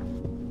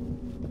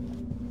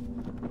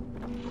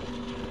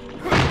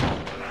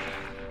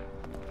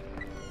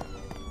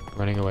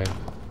 Running away.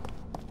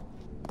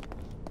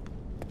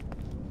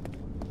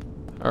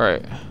 All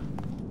right.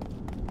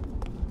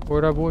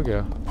 Where'd our boy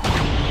go?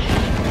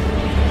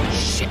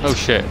 Shit. Oh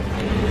shit.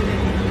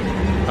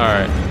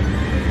 Alright.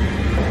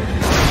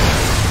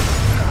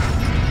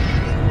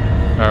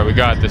 Alright, we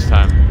got it this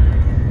time.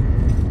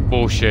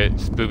 Bullshit.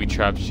 It's booby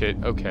trap shit.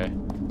 Okay.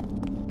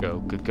 Go,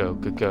 good go,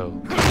 good go.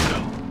 Good go.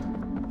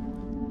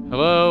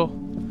 Hello?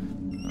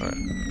 Alright.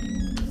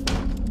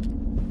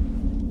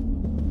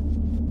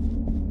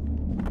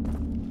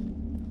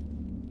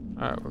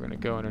 Alright, we're gonna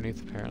go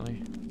underneath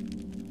apparently.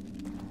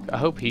 I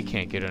hope he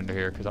can't get under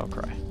here because I'll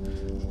cry.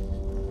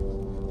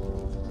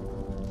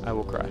 I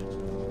will cry.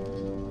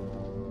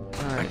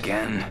 Right.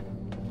 Again.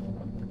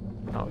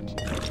 Oh, geez.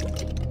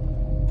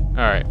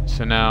 Alright,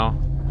 so now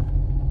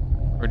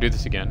we'll do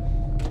this again.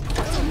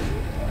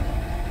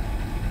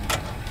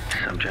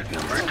 Subject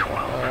number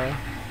 12.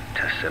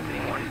 Test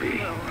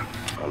 71B.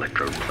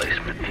 Electrode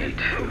placement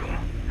A2.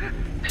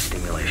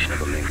 Stimulation of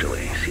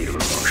amygdala, seat of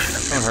emotion,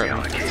 and memory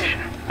allocation.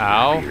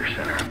 Ow. Fear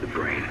center of the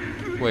brain.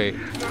 Wait.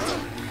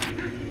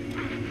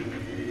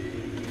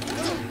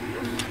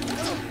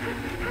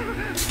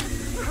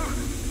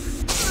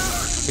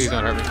 Please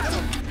don't hurt me.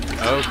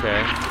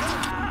 Okay.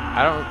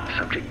 I don't...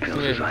 Subject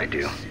feels as I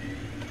do.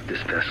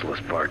 This vessel is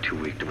far too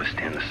weak to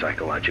withstand the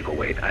psychological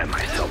weight I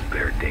myself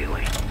bear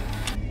daily.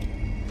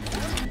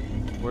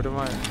 Where do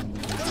I...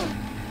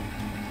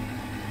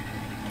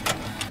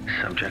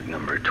 Subject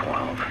number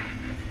 12.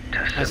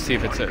 Test Let's see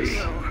if it says.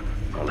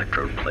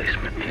 Electrode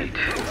placement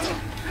A2.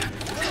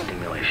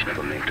 Stimulation of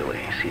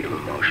amygdala, seat of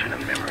emotion,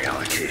 and memory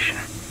allocation.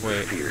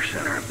 Wait. Fear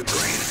center of the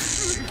brain.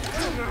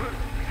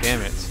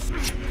 Damn it.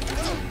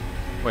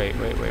 Wait.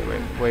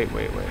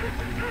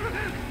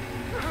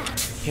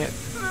 Can't.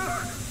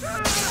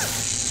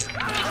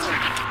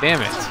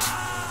 Damn it.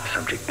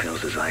 Subject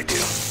feels as I do.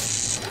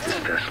 This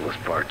vessel is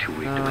far too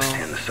weak to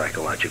withstand the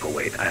psychological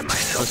weight I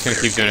myself I'm just gonna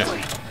bear keep doing daily.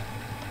 it.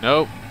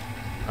 Nope.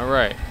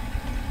 Alright.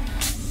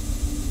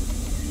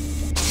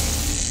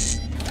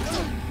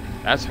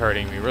 That's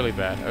hurting me really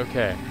bad.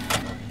 Okay.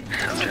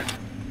 Subject.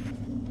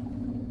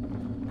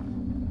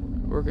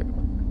 We're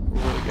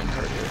really getting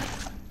hurt here.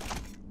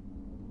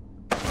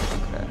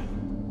 Okay.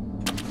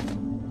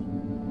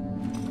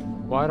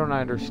 Why don't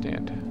I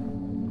understand?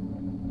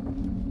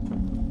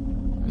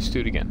 Let's do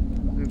it again.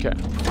 Okay.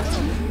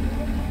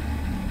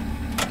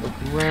 Look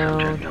around.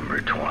 Subject number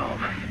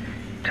 12.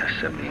 Test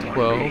 71B.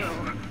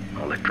 12.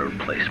 Electrode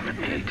placement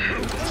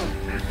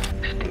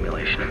A2.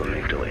 Stimulation of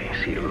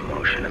amygdala, seat of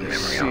emotion, and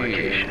memory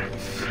allocation.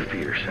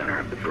 Fear center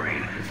of the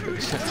brain.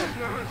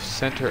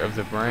 Center of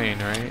the brain,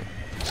 right?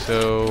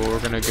 So we're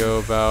gonna go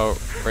about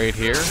right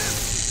here.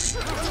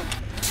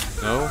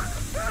 No.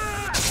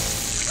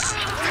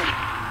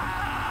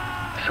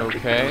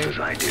 Subject Okay. feels as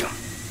I do.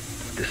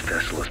 This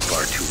vessel is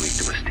far too weak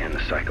to withstand the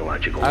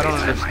psychological I weight don't I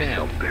understand.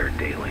 myself bear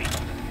daily.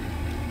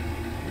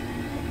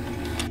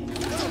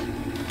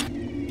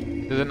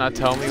 Does it not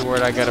tell me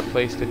where I gotta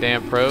place the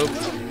damn probe?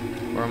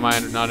 Or am I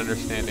not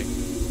understanding?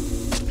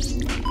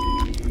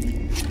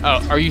 Oh,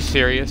 are you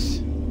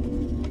serious?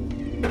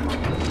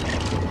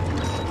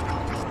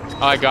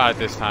 Oh, I got it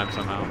this time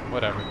somehow.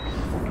 Whatever.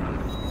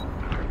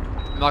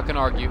 I'm not gonna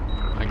argue.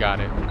 I got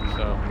it.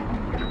 So,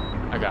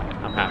 I got it.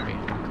 I'm happy.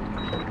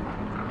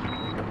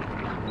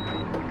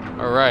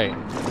 Alright.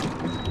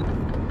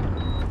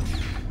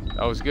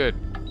 That was good.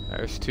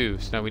 There's two,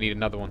 so now we need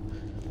another one.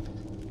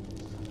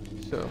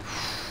 So,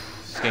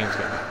 this game's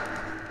good.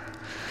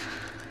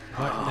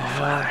 What the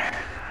hell?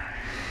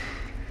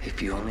 If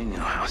you only knew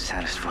how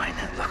satisfying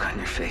that look on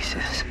your face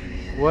is.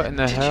 What in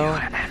the Did hell? you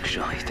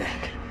actually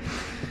think?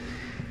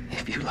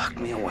 If you locked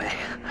me away,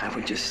 I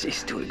would just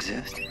cease to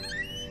exist.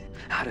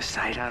 Out of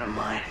sight, out of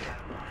mind.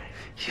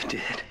 You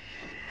did.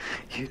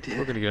 You did.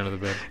 We're gonna get under the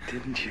bed.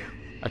 Didn't you?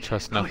 I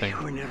trust nothing. Oh,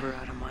 you were never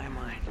out of my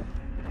mind.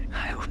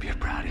 I hope you're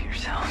proud of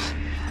yourselves.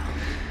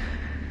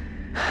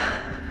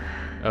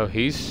 Oh,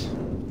 he's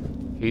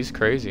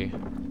crazy.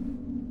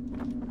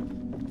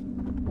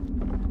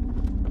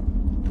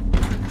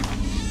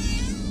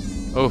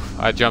 Oof,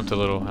 I jumped a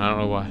little. I don't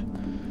know why.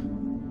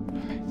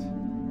 Alright.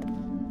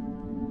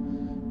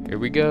 Here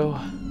we go.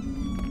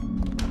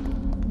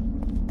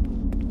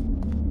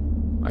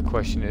 My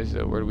question is,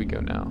 though, where do we go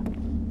now?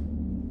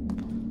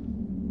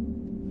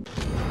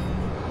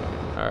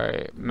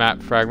 Alright, map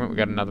fragment. We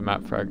got another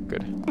map fragment.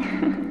 Good.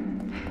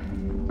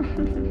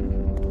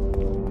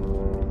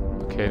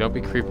 Okay, don't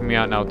be creeping me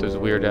out now with those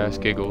weird-ass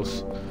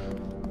giggles.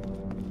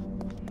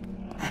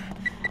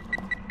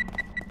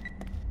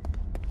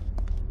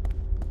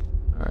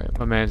 Alright,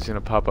 my man's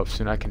gonna pop up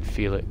soon. I can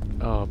feel it.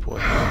 Oh, boy.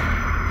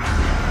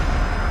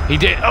 He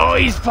did. Oh,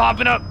 he's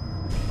popping up.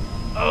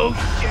 Oh,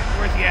 shit.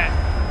 Where's he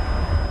at?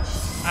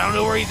 I don't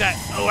know where he's at.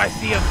 Oh, I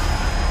see him.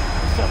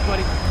 What's up,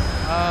 buddy?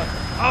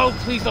 Oh,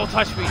 please don't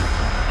touch me.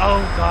 Oh,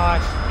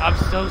 gosh. I'm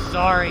so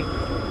sorry.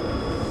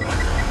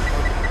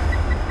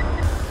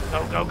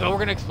 Go, go, go. We're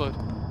gonna explode.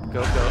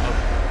 Go, go.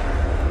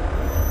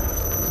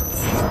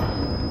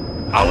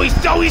 Oh,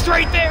 he's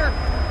right there.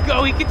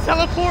 Go, he can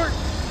teleport.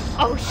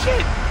 Oh,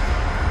 shit.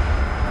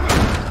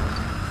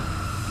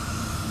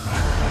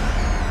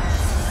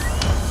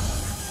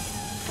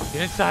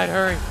 Get inside,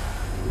 hurry.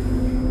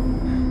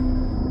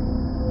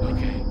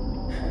 Okay.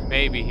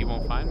 Maybe he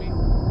won't find me.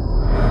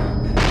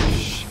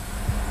 Shh.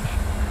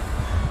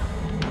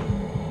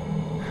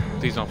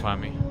 Please don't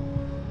find me.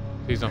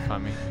 Please don't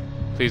find me.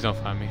 Please don't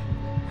find me.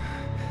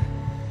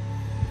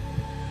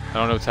 I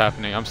don't know what's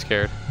happening. I'm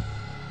scared.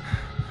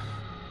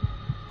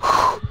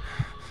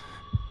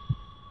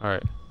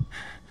 Alright.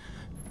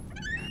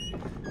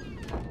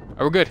 Oh,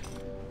 we're good.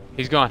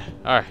 He's gone.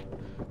 Alright.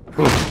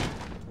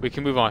 We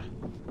can move on.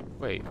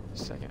 Wait a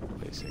second.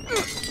 Wait a second.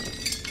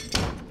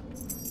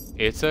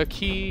 It's a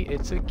key.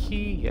 It's a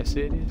key. Yes,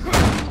 it is.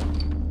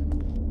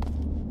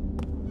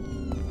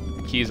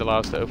 The keys allow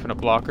us to open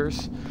up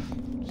lockers.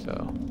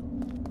 So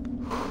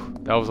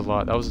that was a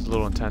lot. That was a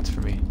little intense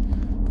for me.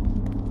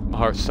 My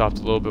heart stopped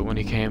a little bit when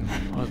he came.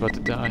 I was about to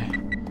die.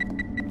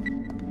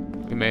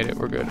 We made it.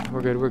 We're good.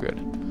 We're good. We're good.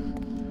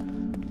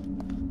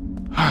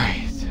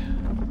 Alright.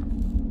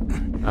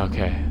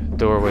 Okay.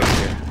 Doorway's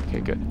here. Okay,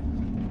 good.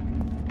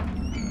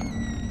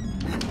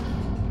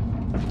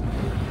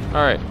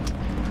 Alright.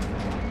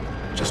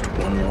 Just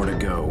one more to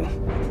go.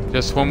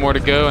 Just one more to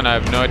go, and I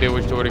have no idea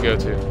which door to go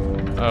to.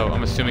 Oh,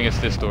 I'm assuming it's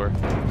this door.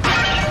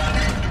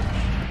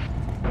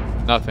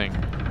 Nothing.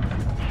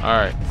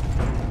 Alright.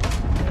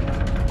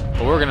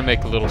 Well, we're gonna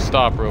make a little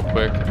stop real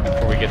quick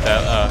before we get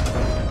that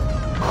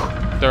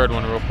third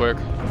one real quick.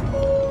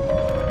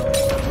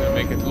 Gonna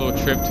make a little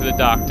trip to the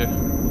doctor.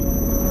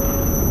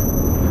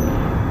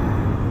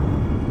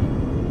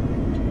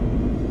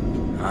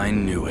 I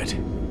knew it.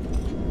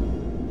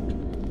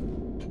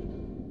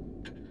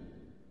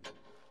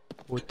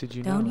 What did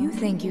you know? Don't you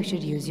think you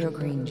should use your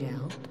green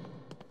gel?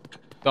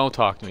 Don't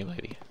talk to me,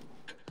 lady.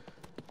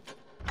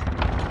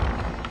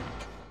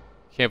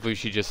 Can't believe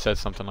she just said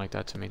something like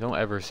that to me. Don't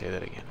ever say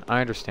that again. I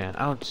understand.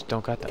 I just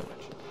don't got that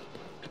much.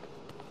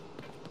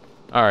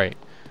 Alright.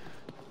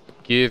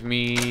 Give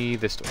me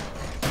this door.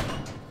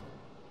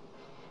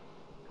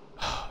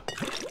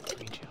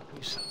 Green gel,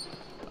 please.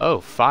 Oh,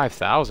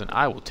 5,000.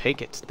 I will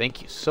take it.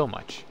 Thank you so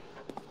much.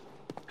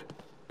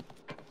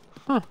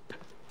 Huh.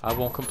 I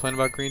won't complain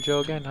about green gel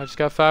again. I just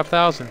got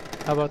 5,000.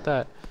 How about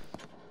that?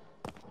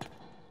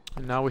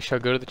 And now we shall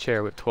go to the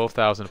chair with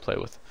 12,000 to play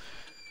with.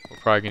 We're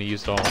probably going to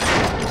use it all.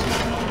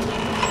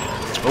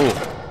 Oh.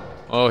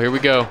 Oh, here we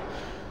go.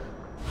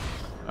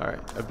 Alright,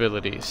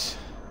 abilities.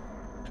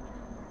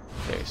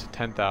 Okay, so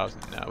 10,000.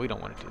 No, we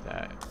don't want to do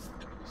that.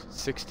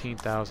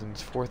 16,000,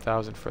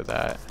 4,000 for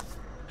that.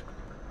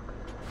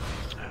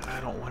 I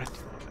don't want to do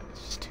that.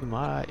 It's just too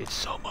much. It's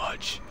so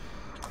much.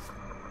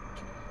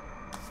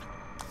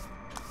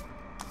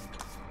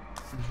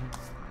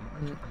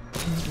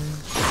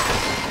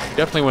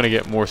 Definitely want to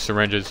get more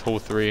syringes. Whole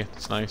 3.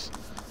 It's nice.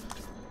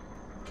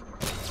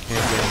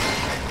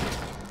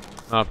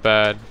 Not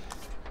bad.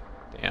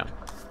 Damn.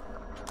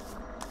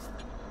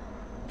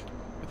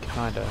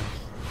 Kinda.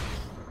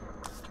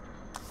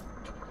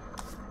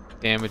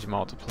 Damage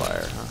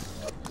multiplier, huh?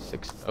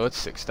 Oh, it's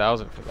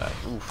 6,000 for that.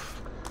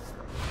 Oof.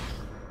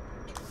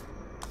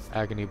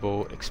 Agony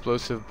bolt,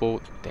 explosive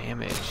bolt,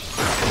 damage.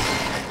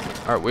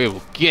 Alright, we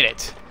will get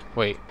it.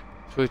 Wait.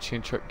 Switch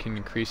can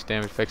increase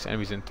damage effects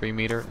enemies in 3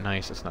 meter.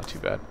 Nice, that's not too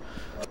bad.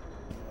 Right,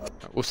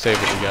 we'll save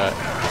what we got.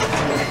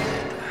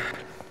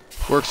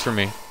 Works for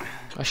me.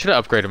 I should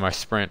have upgraded my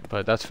sprint,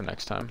 but that's for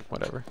next time.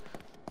 Whatever.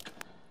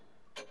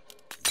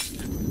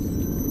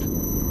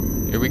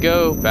 Here we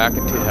go, back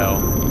into hell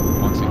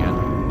once again.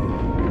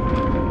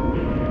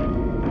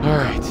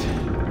 Alright.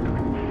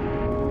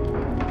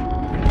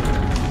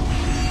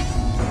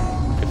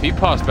 If he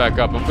pops back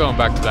up, I'm going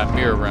back to that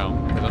mirror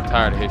realm, because I'm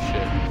tired of his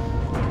shit.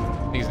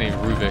 I think his name's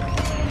Ruvik,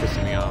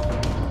 pissing me off.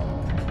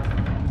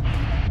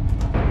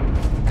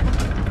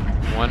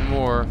 One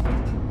more.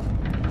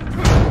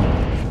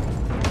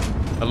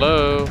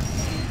 Hello?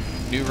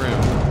 New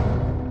room.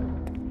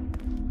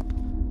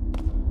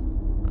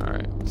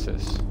 Alright, what's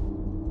this?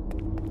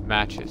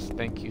 Matches.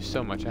 Thank you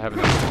so much. I haven't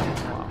done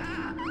this in a while.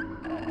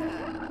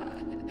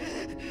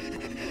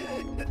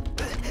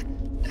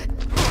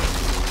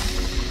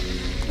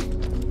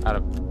 Out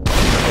of...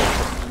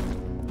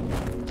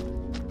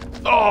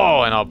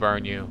 Oh, and I'll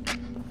burn you.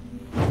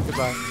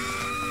 Goodbye.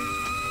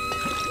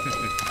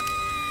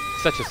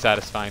 Such a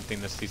satisfying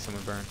thing to see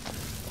someone burn.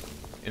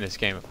 In this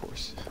game, of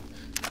course.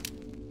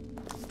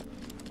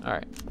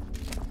 Alright.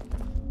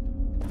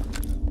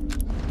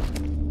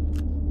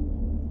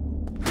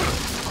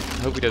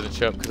 I hope he doesn't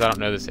show up because I don't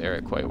know this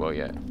area quite well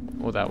yet.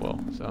 Well, that well,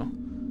 so.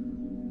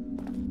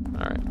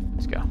 Alright,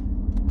 let's go.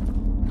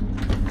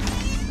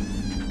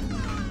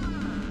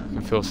 I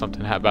can feel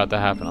something about to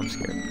happen. I'm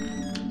scared.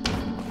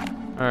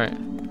 Alright.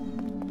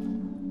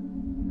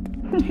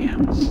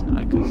 Damn, it's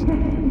not good.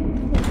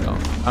 Oh,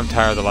 I'm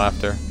tired of the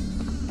laughter.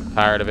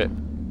 Tired of it.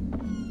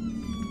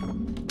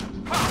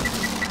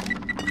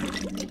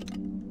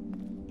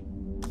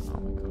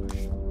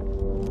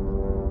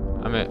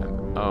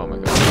 Oh my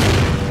gosh.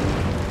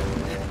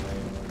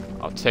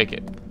 I'll take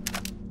it.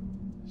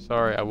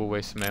 Sorry, I will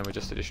waste some ammo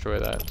just to destroy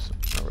that. So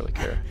I don't really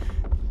care.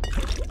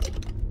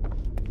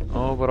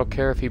 Oh, but I'll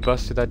care if he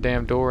busts through that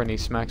damn door and he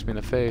smacks me in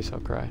the face. I'll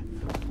cry.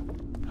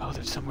 Oh,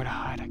 there's somewhere to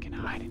hide. I can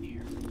hide in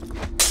here.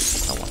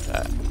 I want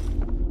that.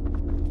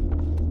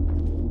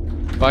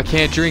 If I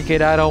can't drink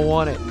it, I don't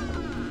want it.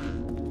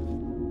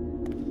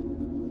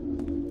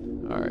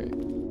 Alright.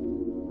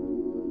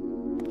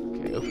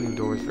 Okay, opening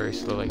doors very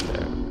slow like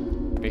that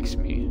makes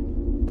me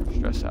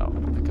stress out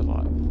like a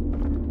lot.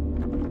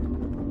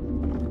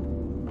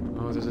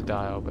 Oh, there's a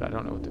dial, but I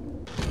don't know what to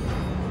do.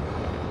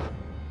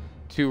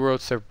 Two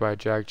worlds separated by a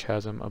jagged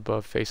chasm.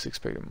 Above, face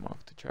expected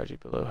mock. The tragedy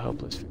below,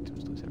 helpless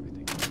victims lose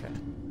everything. Okay.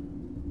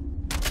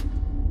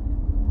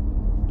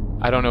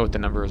 I don't know what the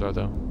numbers are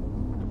though.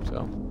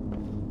 So.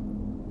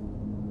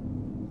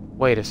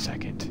 Wait a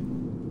second.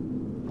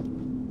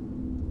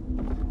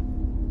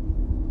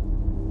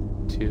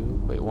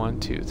 1,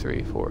 2,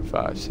 3, 4,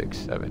 5, 6,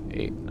 7,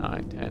 8,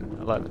 9, 10,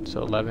 11.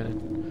 So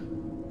 11.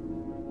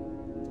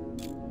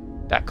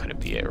 That couldn't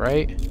be it,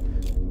 right?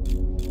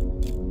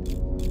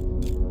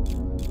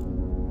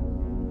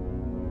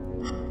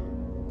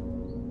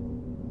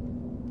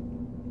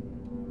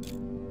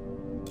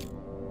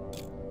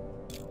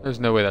 There's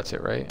no way that's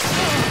it, right?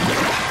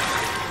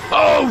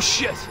 Oh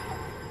shit!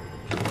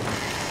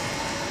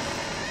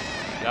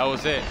 That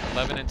was it.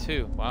 11 and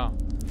 2. Wow.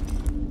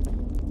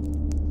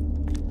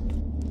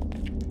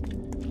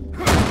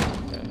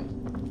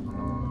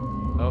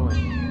 Oh,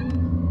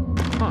 and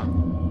huh.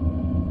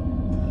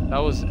 That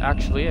was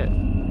actually it.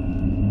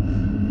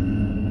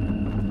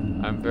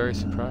 I'm very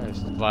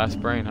surprised.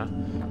 Last brain, huh?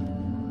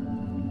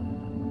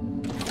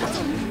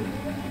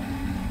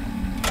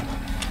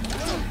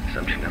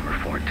 Subject number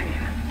 14.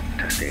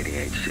 Test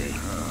 88C.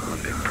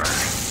 Olympic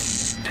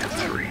prime. Test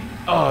 3.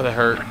 Oh, that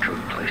hurt. Electrode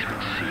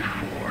replacement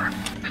C4.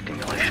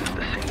 Stimulation of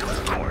the singular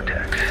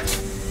cortex.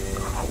 The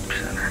Hope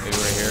Center. Maybe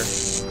right here.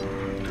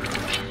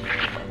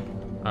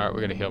 Alright,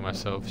 we gotta heal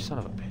myself. Son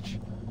of a bitch.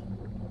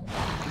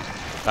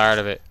 Tired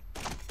of it.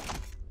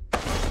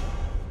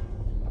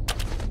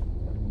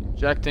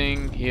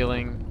 Injecting,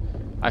 healing.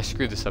 I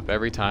screw this up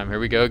every time. Here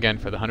we go again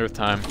for the 100th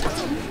time.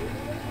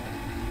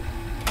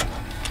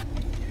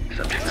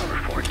 Subject number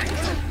 14.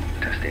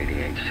 Test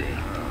 88C.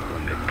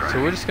 Olympic prime.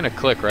 So we're just gonna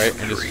click, right?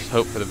 And just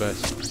hope for the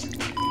best.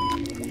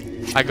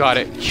 I got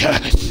it.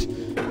 Yes!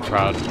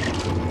 Proud.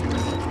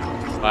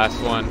 Last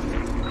one.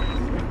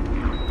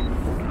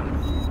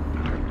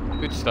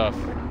 Good stuff.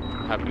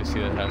 I'm happy to see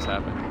that has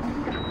happened.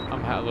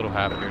 I'm a little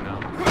happier now.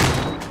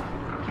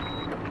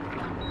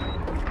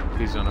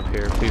 Please don't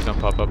appear. Please don't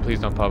pop up. Please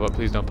don't pop up.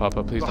 Please don't pop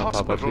up. Please don't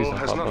pop up. Please don't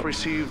pop up. The hospital has not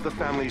received the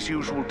family's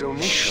usual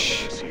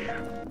donation this year.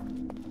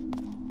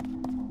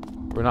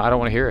 We're not. I don't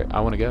want to hear it.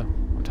 I want to go.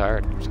 I'm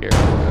tired. I'm scared.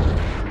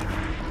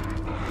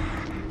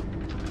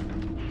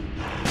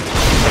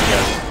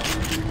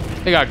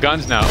 They got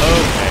guns now.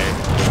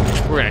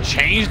 Okay. We're gonna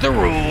change the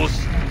rules.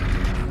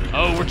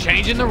 Oh, we're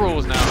changing the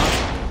rules now,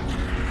 huh?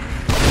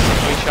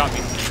 He shot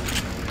me.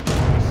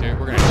 So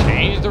we're gonna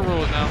change the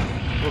rules now.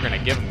 We're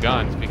gonna give them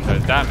guns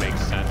because that makes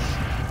sense.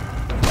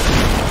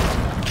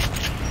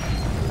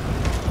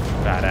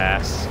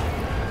 Badass.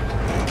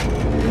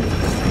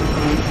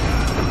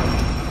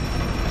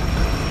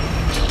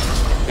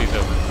 Please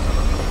open.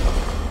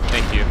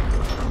 Thank you.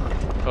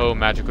 Oh,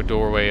 magical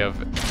doorway of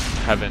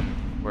heaven.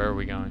 Where are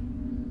we going?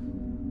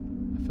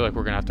 I feel like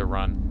we're gonna have to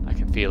run. I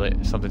can feel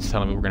it. Something's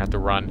telling me we're gonna have to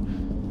run.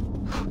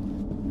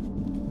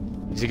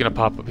 Is he gonna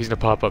pop up? He's gonna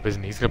pop up,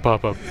 isn't he? He's gonna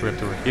pop up. We're gonna have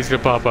to run. He's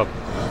gonna pop up.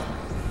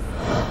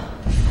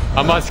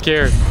 I'm not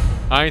scared.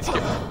 I ain't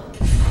scared.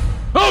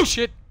 Oh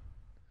shit!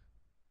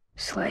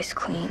 Slice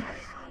clean,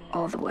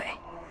 all the way.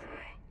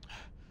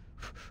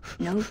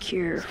 No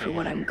cure for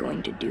what I'm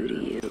going to do to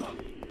you.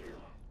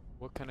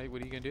 What are you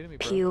gonna do to me,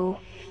 bro? Peel,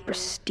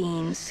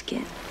 pristine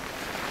skin.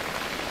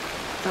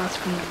 Thoughts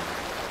from the...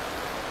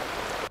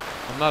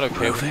 I'm not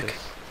okay with Ruvik?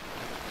 this.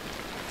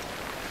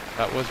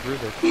 That was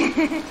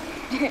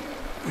Ruvik.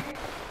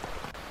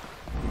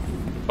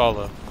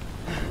 Follow.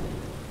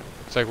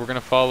 Looks like we're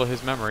gonna follow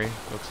his memory,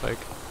 looks like.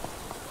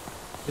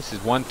 This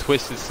is one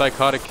twisted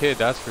psychotic kid,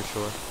 that's for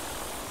sure.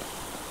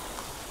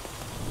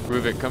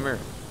 Ruvik, come here.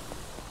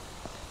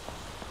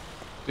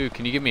 Dude,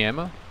 can you give me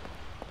ammo?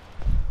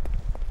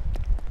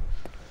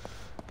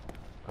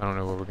 I don't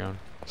know where we're going.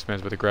 This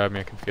man's about to grab me.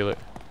 I can feel it.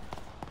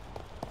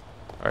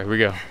 Alright, here we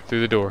go.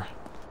 Through the door.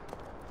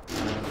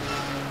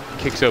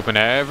 Kicks open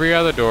every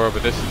other door,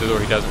 but this is the door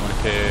he doesn't want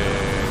to kick.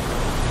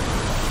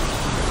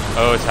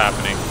 Oh, it's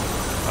happening.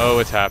 Oh,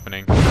 it's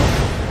happening.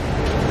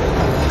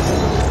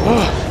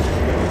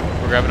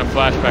 We're grabbing a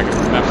flashback of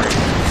his memory.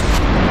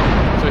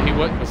 So he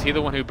was he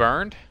the one who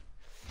burned?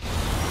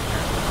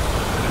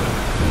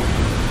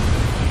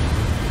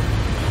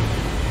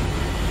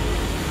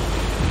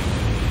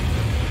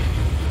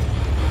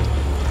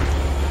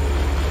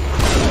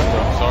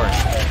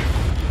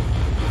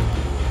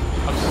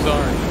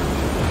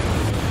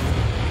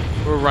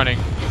 We're running.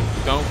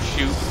 Don't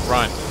shoot,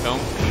 run.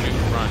 Don't shoot,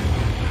 run.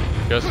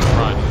 Just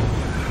run.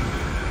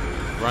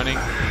 Running.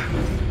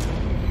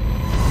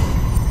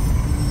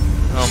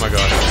 Oh my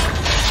god.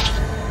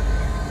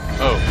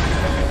 Oh.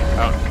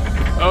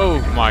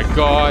 Oh my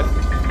god.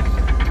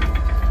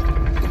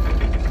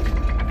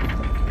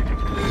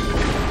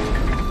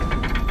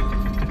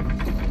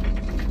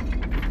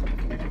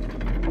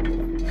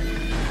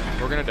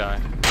 We're gonna die.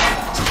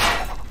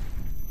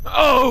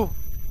 Oh!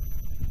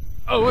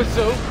 Oh, it's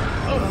so...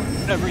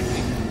 Oh,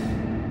 everything.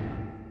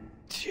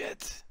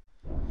 Shit.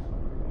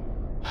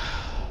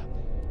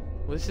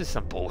 Well, this is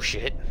some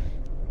bullshit.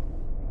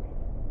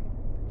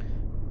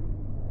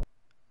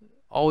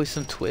 Always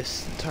some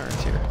twists and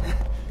turns here.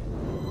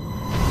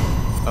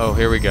 Oh,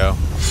 here we go.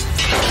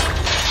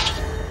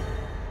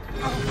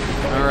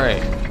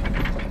 Alright.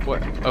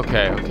 What?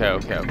 Okay.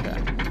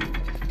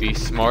 Be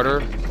smarter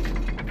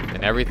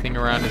than everything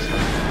around us.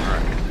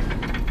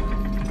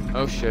 Alright.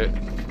 Oh, shit.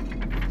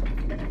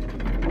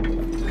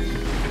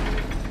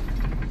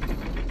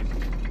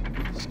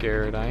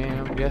 Scared I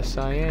am, yes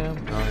I am,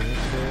 I am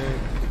scared.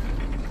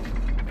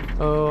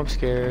 Oh, I'm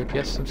scared,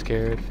 yes I'm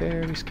scared,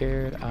 very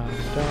scared, I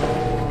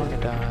don't wanna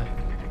die.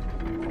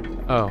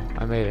 Oh,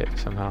 I made it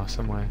somehow,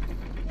 some way.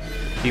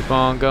 Keep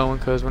on going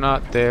cause we're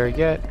not there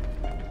yet.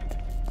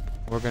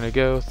 We're gonna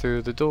go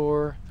through the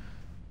door,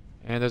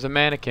 and there's a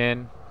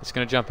mannequin. It's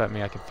gonna jump at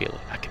me, I can feel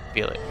it, I can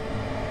feel it.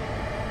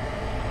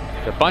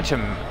 There's a bunch of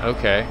them,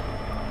 okay.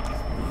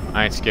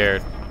 I ain't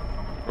scared.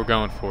 We're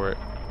going for it.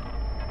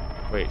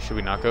 Wait, should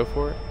we not go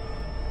for it?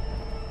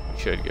 We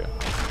should go.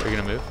 Are you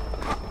gonna move?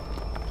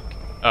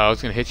 Oh, I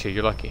was gonna hit you.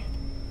 You're lucky.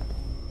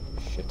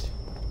 Shit.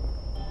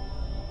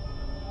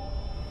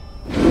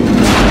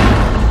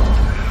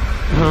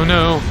 Oh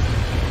no!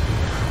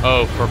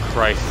 Oh, for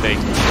Christ's sake,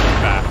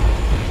 back.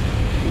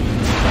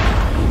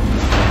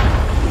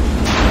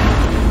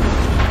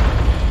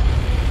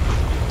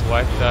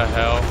 What the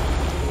hell?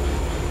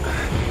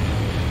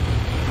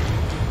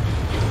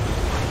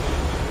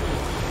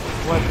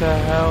 What the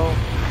hell?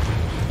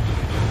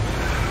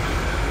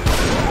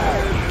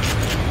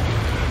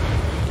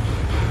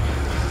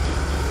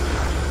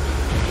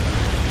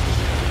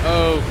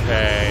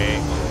 Okay.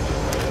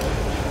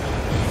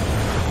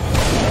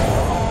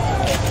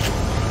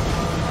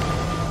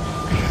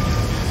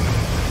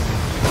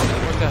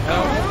 What the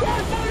hell?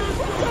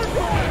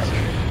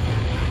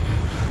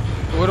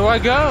 Where do I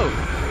go?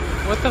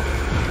 What the?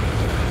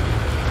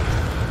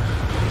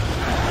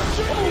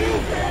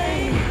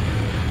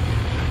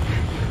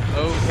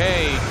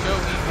 Okay, show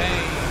me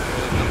pain.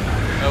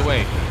 Oh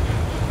wait.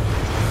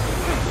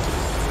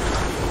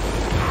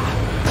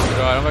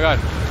 Oh my god.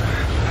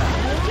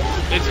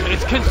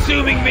 It's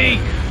consuming me!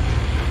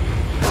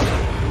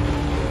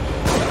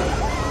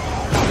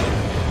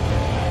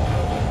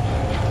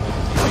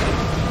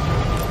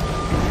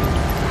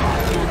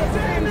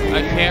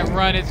 I can't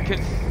run,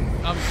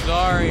 I'm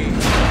sorry.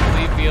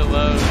 Leave me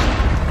alone.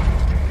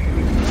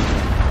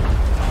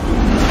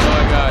 Oh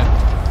my god.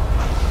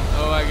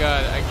 Oh my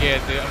god, I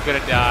can't do it. I'm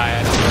gonna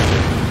die.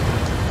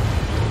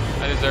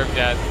 I deserve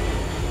death.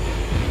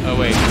 Oh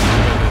wait.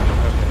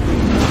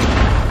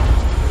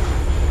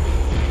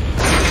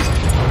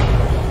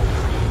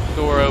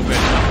 Door open.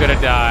 I'm gonna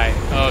die.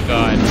 Oh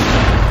god.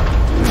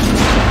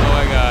 Oh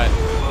my god.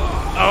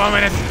 Oh, I'm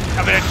in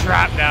a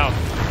trap now.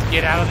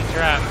 Get out of the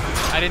trap.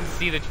 I didn't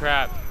see the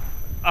trap.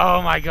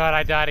 Oh my god,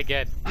 I died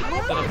again.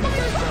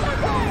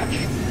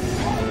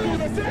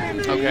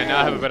 Okay, now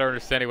I have a better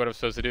understanding of what I'm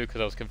supposed to do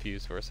because I was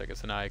confused for a second.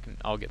 So now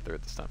I'll get through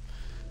it this time.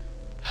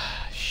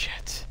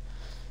 Shit.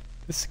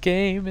 This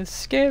game is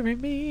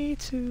scaring me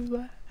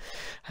too.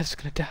 I'm just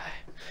gonna die.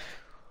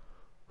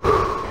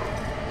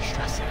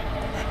 Stressing.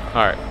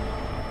 Alright.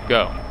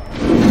 Go.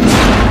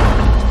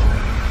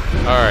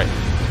 Alright.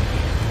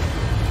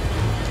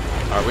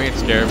 Alright, we ain't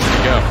scared. We're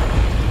gonna go.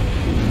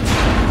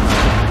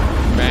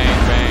 Bang,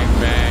 bang,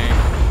 bang.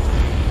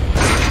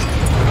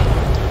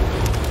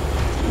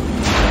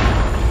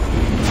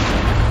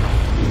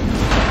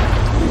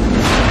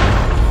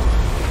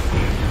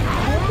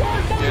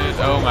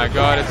 Oh my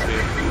god, it's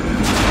here.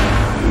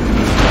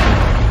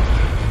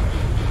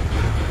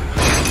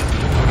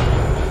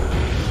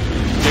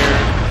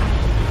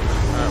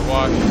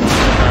 Watch the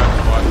trap.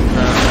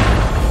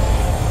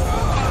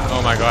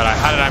 Oh my god,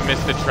 how did I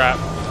miss the trap?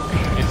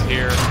 It's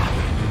here.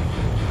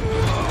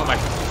 Oh my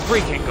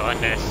freaking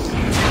goodness.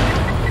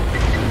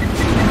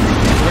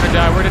 We're gonna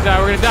die, we're gonna die,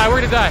 we're gonna die,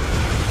 we're gonna die.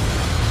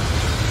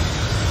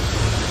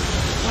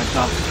 What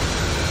the?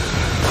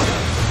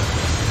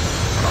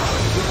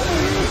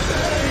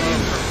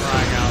 For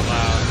crying out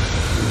loud.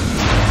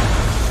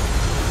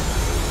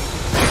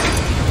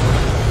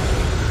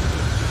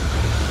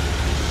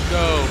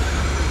 Go.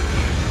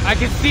 I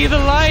can see the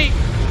light.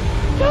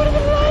 Go to the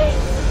light.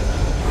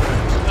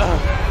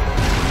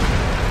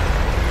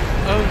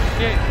 Oh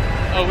shit.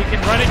 Oh, we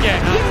can run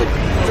again, huh?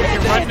 Oh, we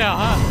can run now,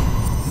 huh?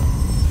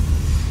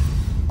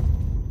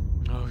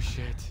 Oh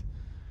shit.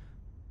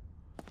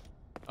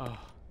 Oh.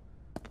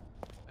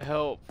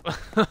 Help.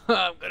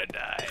 I'm gonna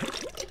die.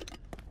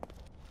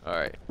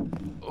 Alright.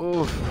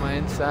 Oof, my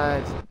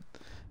insides.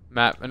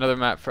 Map, another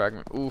map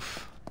fragment.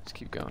 Oof. Let's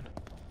keep going.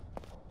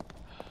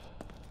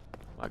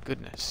 My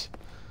goodness.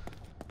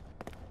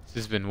 This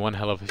has been one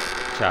hell of a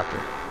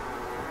chapter.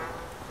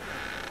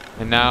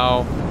 And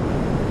now...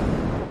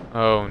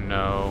 Oh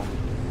no.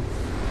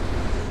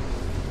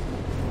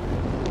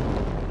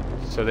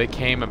 So they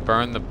came and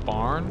burned the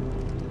barn?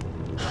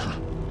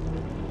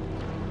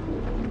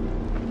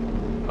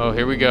 Oh,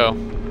 here we go.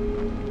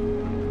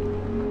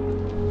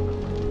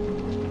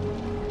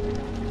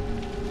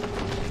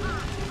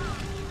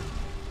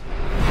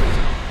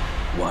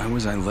 Why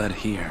was I led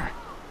here?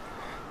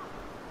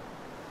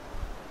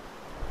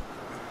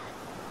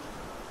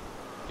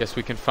 Guess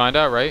we can find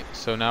out, right?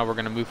 So now we're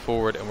gonna move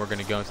forward and we're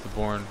gonna go into the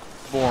Bourne.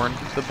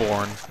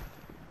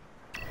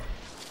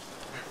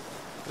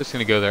 Just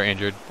gonna go there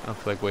injured. I don't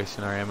feel like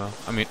wasting our ammo.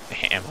 I mean,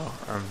 ammo,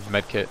 or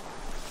medkit.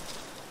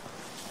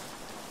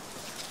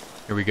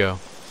 Here we go.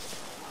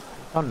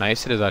 How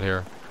nice it is out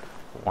here.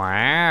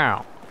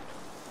 Wow.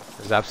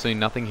 There's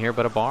absolutely nothing here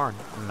but a barn.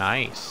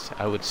 Nice.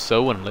 I would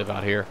so want to live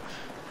out here.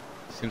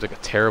 Seems like a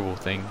terrible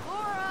thing.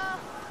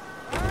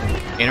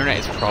 Internet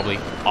is probably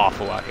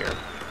awful out here.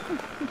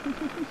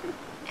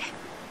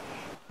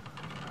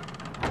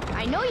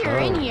 I know you're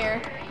in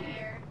here.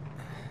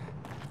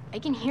 I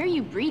can hear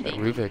you breathing.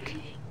 Ruvik.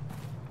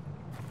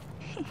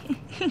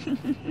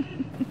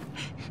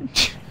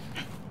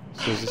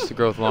 So is this the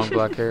girl with long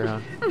black hair,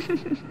 huh?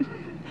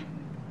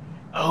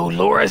 Oh,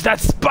 Laura's that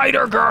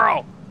spider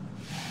girl!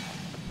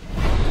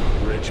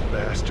 Rich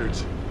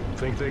bastards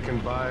think they can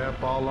buy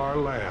up all our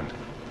land.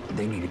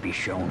 They need to be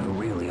shown who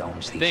really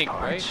owns these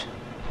parts. Right?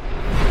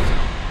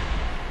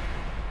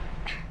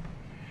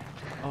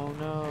 Oh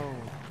no.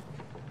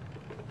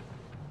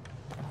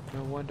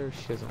 No wonder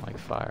she doesn't like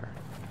fire.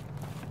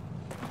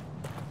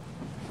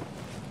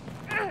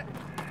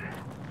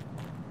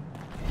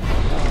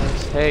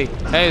 Hey,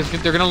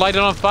 they're gonna light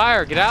it on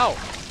fire. Get out.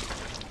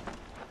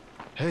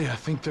 Hey, I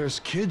think there's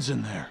kids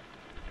in there.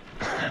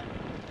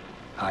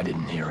 I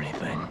didn't hear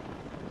anything.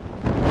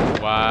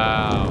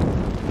 Wow.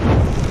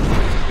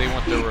 They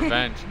want their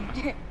revenge.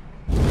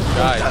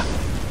 Guys.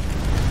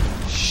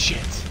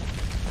 Shit.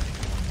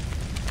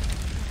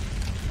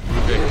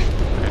 Ruvik.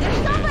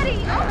 Somebody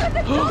open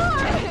the door!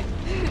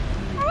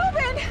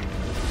 Reuben!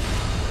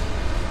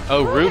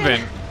 Oh,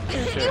 Reuben.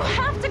 You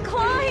have to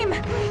climb!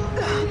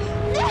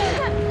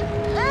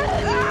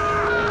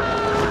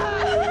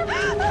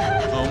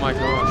 Oh my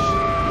gosh.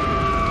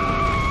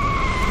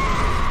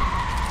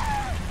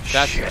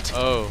 That's Shit.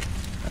 Oh.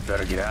 I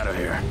better get out of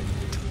here.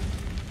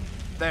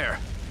 There.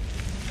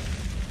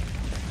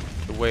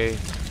 The way.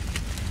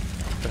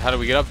 But how do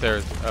we get up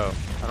there? Oh,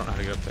 I don't know how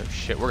to get up there.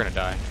 Shit, we're gonna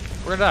die.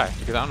 We're gonna die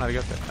because I don't know how to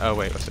get up there. Oh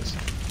wait, what's this?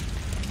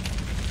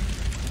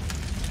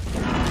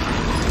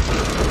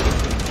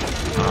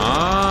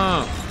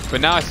 Oh.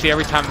 But now I see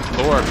every time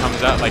Laura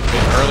comes out, like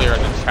earlier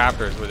in the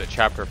chapters, was it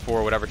chapter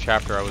 4, whatever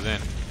chapter I was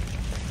in.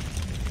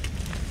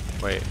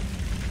 Wait.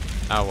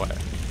 Now what?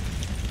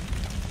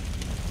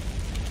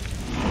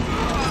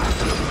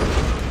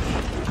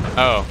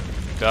 Oh,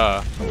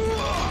 duh.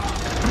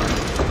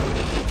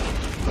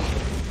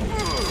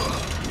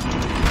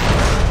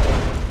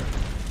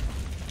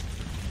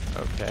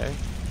 Okay.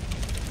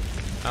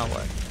 Now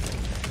what?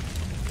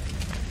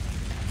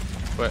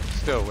 But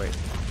still, wait.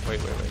 Wait.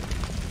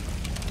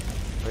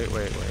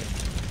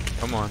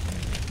 Come on.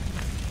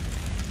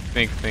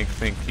 Think.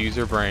 Use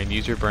your brain.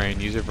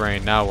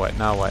 Now what?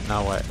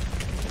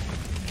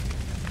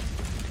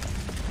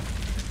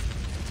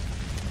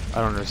 I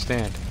don't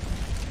understand.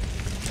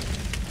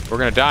 We're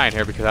gonna die in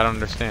here because I don't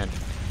understand.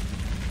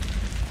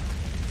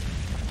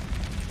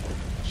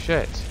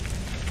 Shit.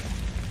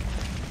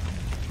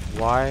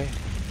 Why?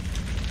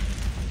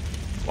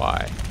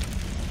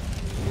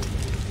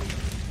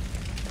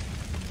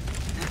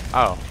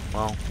 Oh,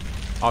 well,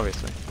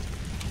 obviously.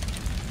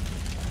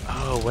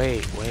 Oh,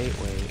 wait.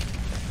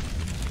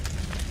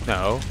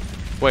 No.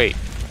 Wait.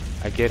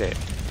 I get it.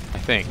 I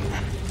think.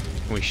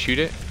 Can we shoot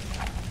it?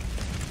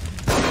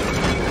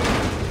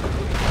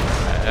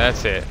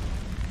 That's it.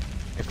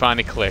 It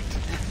finally clicked.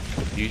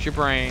 Use your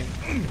brain.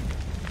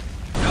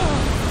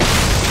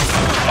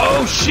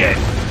 Oh, shit!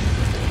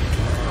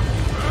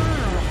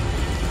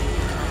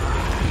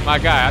 My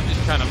guy, I'm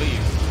just trying to leave.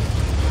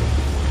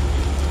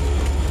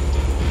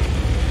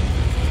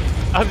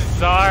 I'm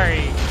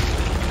sorry.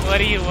 What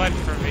do you want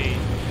from me?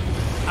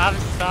 I'm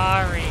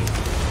sorry.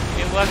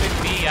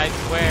 wasn't me, I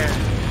swear.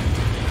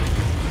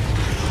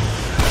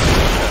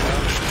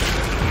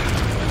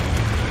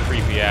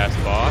 Creepy ass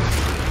boss.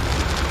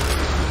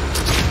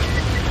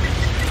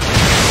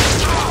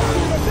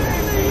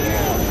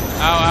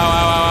 Ow, ow, ow,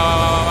 ow, ow,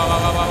 ow,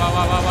 ow, ow, ow,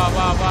 ow, ow, ow,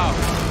 ow, ow, ow.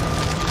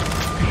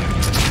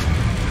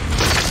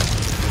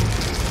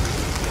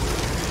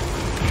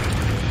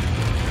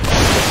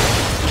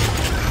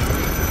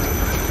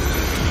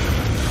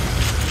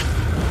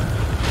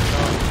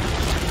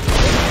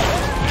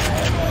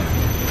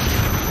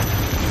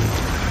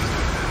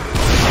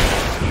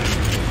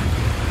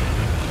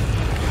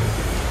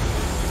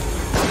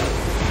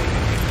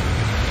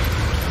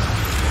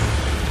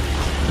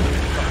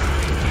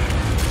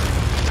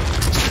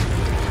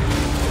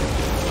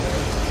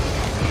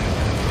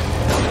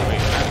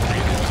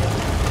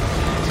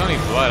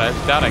 Blood. I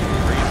thought I could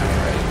freeze it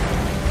already.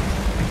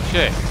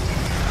 Shit.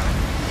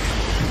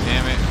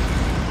 Damn it.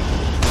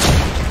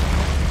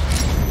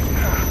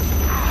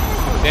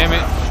 Damn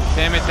it.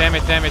 Damn it, damn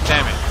it, damn it,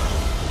 damn it.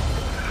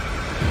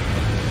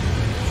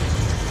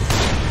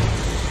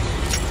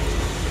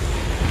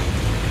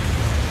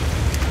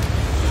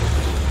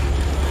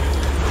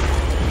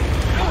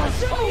 I'll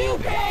show you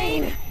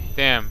pain!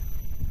 Damn.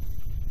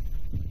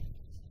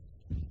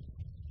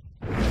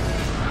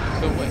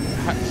 So wait,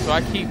 so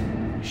I keep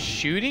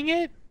shooting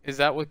it? Is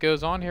that what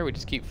goes on here? We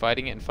just keep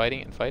fighting it and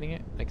fighting it and fighting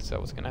it? Like, is that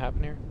what's gonna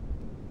happen here?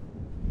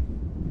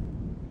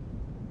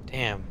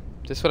 Damn.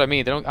 This is what I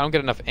mean. I don't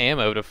get enough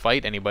ammo to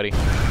fight anybody.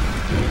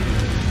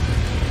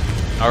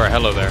 Alright,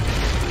 hello there.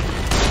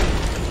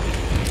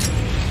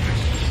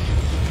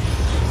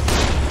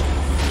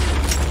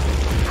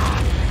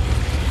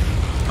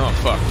 Oh,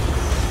 fuck.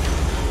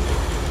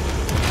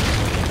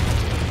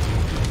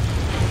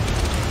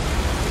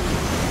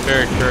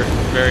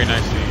 Very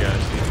nice of you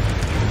guys.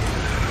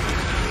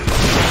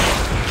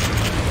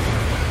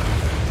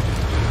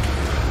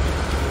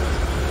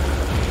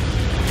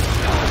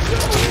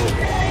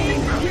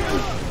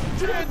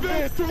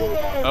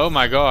 Oh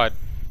my god.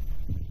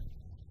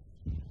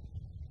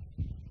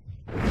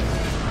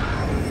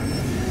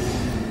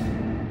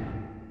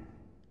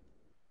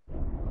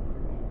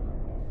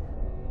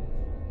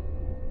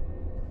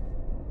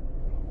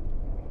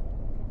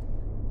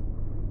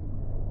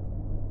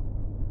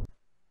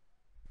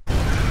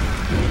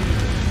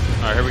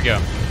 Alright, here we go.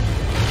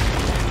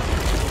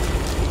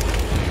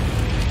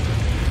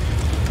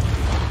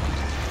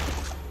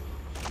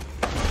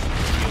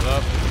 Heal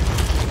up.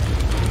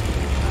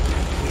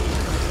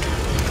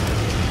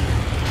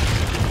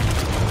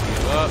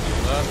 Up.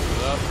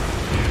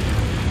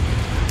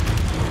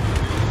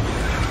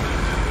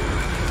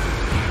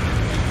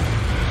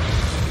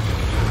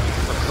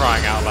 For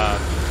crying out loud.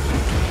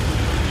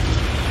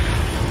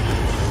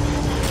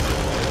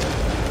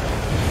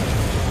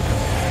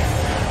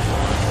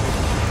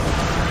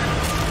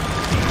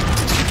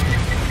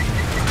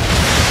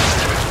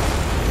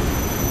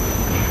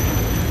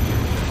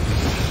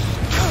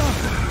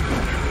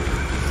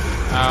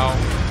 Ow.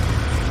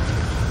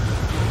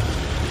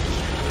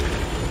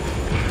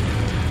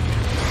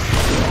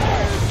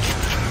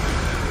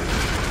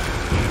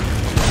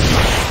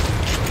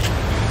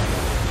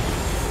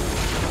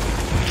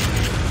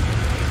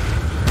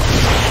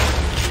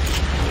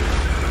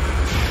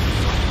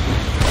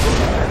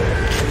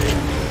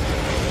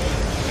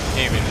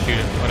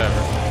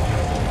 Whatever.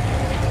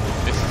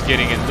 This is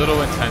getting a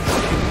little intense.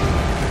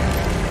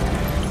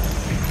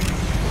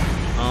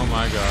 Oh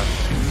my god.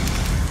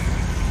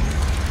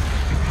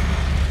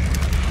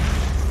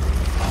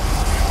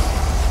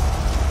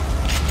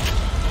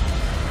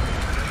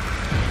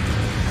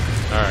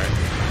 Alright.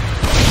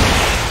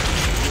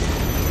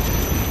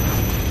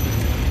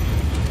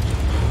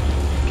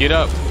 Get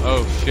up.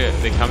 Oh shit. Are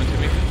they coming to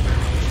me?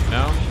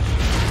 No?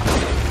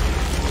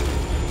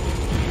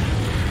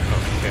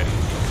 Okay.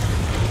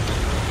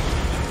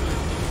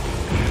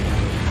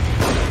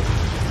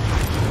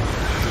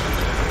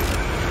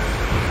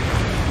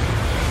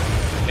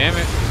 Damn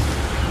it.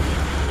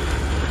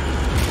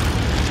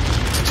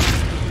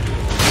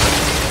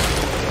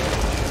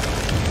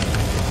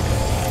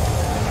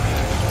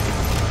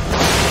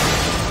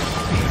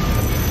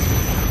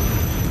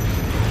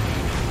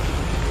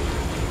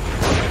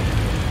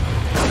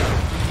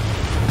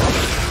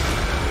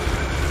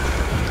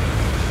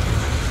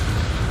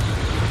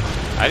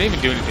 I didn't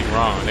even do anything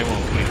wrong. They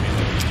won't believe me.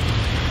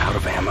 Out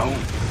of ammo?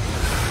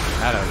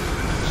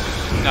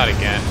 Not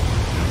again.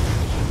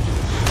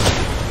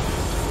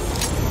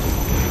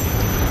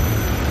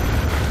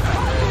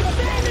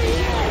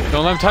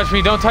 Don't let him touch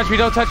me, don't touch me,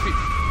 don't touch me!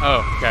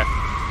 Oh, okay.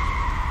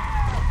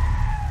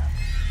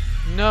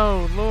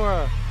 No,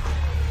 Laura!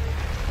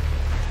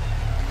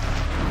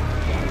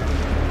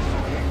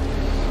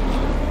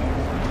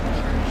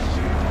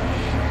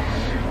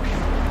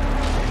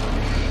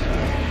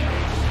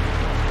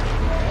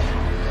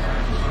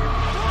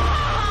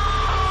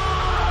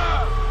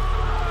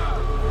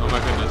 Oh my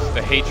goodness,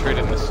 the hatred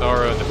and the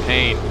sorrow and the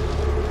pain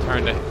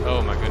turned to,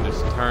 oh my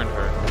goodness, turned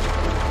her.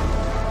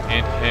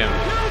 And him.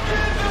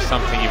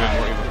 Something even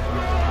more evil.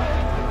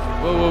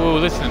 Whoa, whoa, whoa,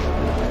 listen.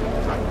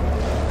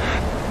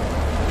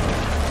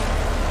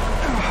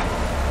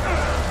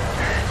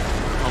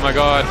 Oh my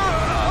god.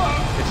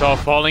 It's all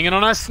falling in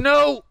on us.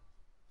 No!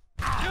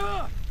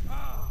 Am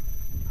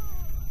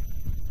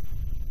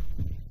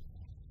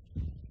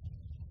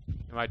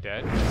I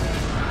dead?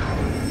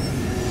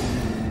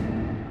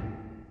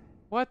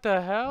 What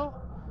the hell?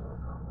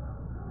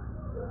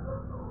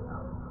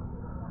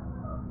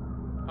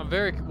 I'm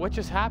very... What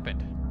just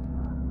happened?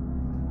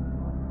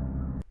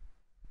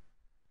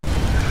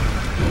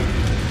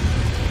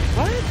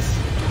 What?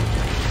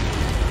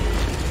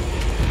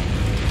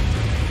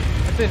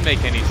 That didn't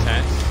make any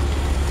sense.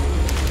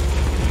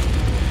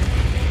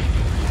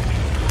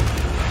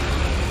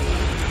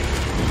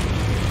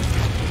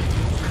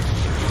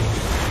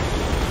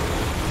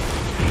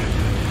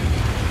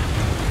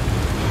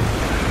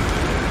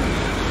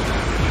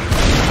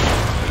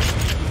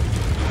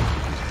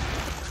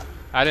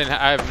 I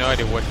have no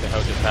idea what the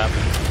hell just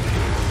happened.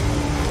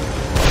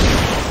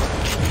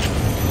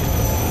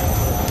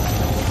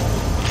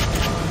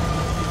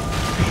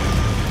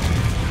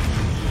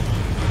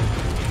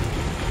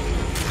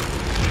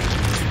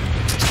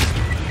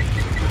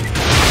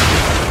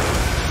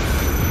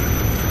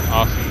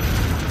 Awesome.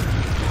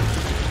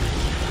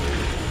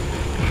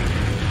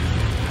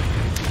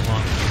 Come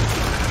on.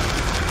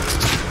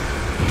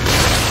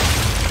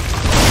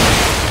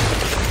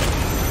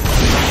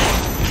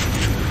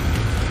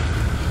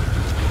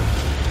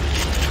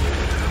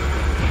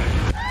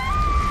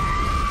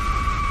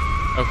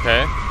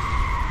 Okay.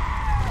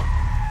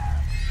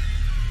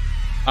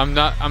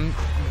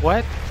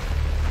 What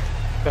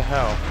the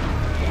hell?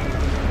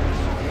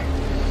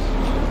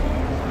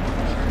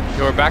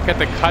 Okay, we're back at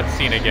the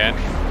cutscene again.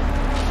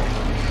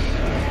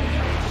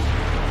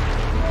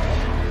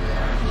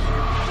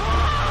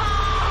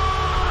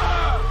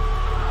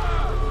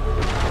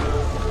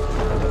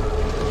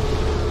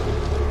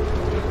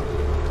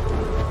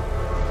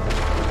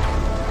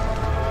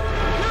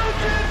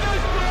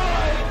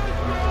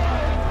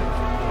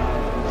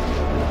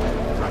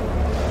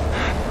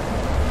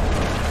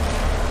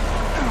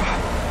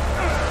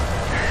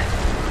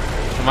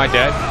 Am I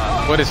dead?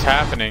 What is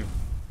happening?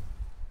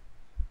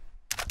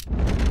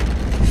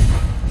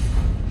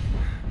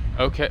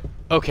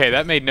 Okay,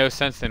 that made no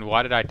sense then.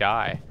 Why did I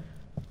die?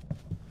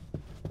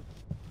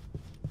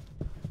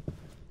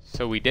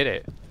 So we did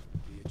it.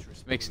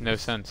 Makes no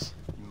sense.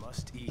 You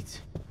must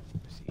eat.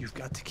 You've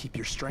got to keep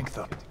your strength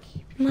up.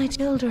 My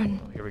children.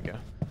 Oh, here we go.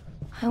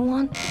 I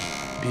want...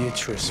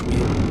 Beatrice,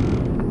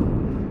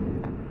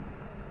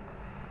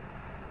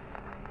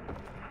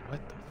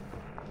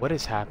 What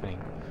is happening?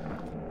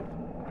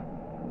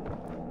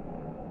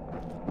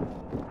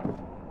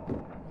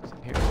 What's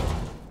in here?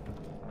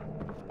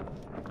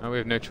 Oh, we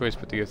have no choice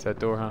but to get to that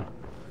door, huh?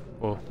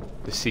 Well,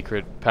 the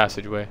secret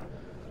passageway.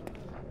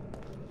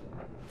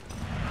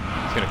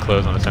 It's gonna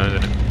close on its own,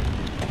 isn't it?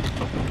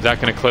 Is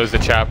that gonna close the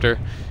chapter?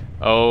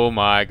 Oh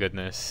my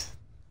goodness.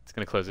 It's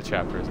gonna close the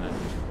chapter, isn't it?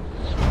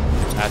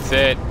 That's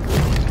it.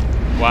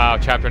 Wow,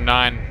 chapter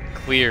 9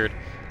 cleared.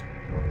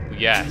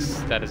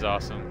 Yes, that is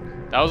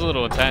awesome. That was a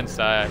little intense.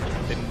 I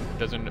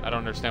don't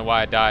understand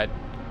why I died.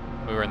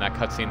 We were in that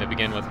cutscene to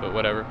begin with, but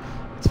whatever.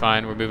 It's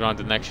fine. We're moving on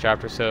to the next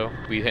chapter. So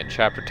we hit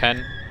chapter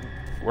 10.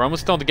 We're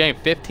almost done with the game.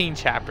 15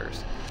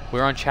 chapters.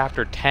 We're on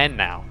chapter 10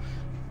 now.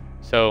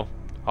 So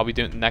I'll be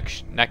doing the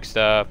next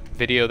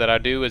video that I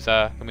do is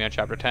gonna be on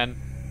chapter 10.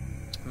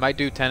 I might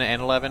do 10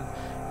 and 11.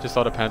 Just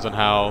all depends on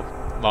how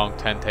long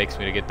 10 takes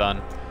me to get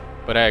done.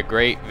 But I had a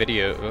great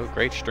video,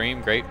 great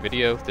stream, great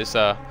video. This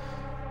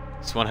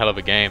one hell of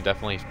a game.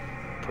 Definitely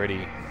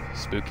pretty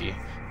spooky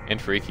and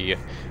freaky.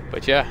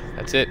 But yeah,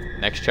 that's it.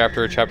 Next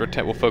chapter, chapter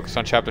 10. We'll focus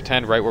on chapter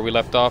 10, right where we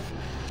left off.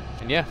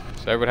 And yeah,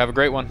 so everyone have a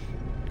great one.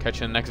 Catch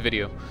you in the next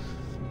video.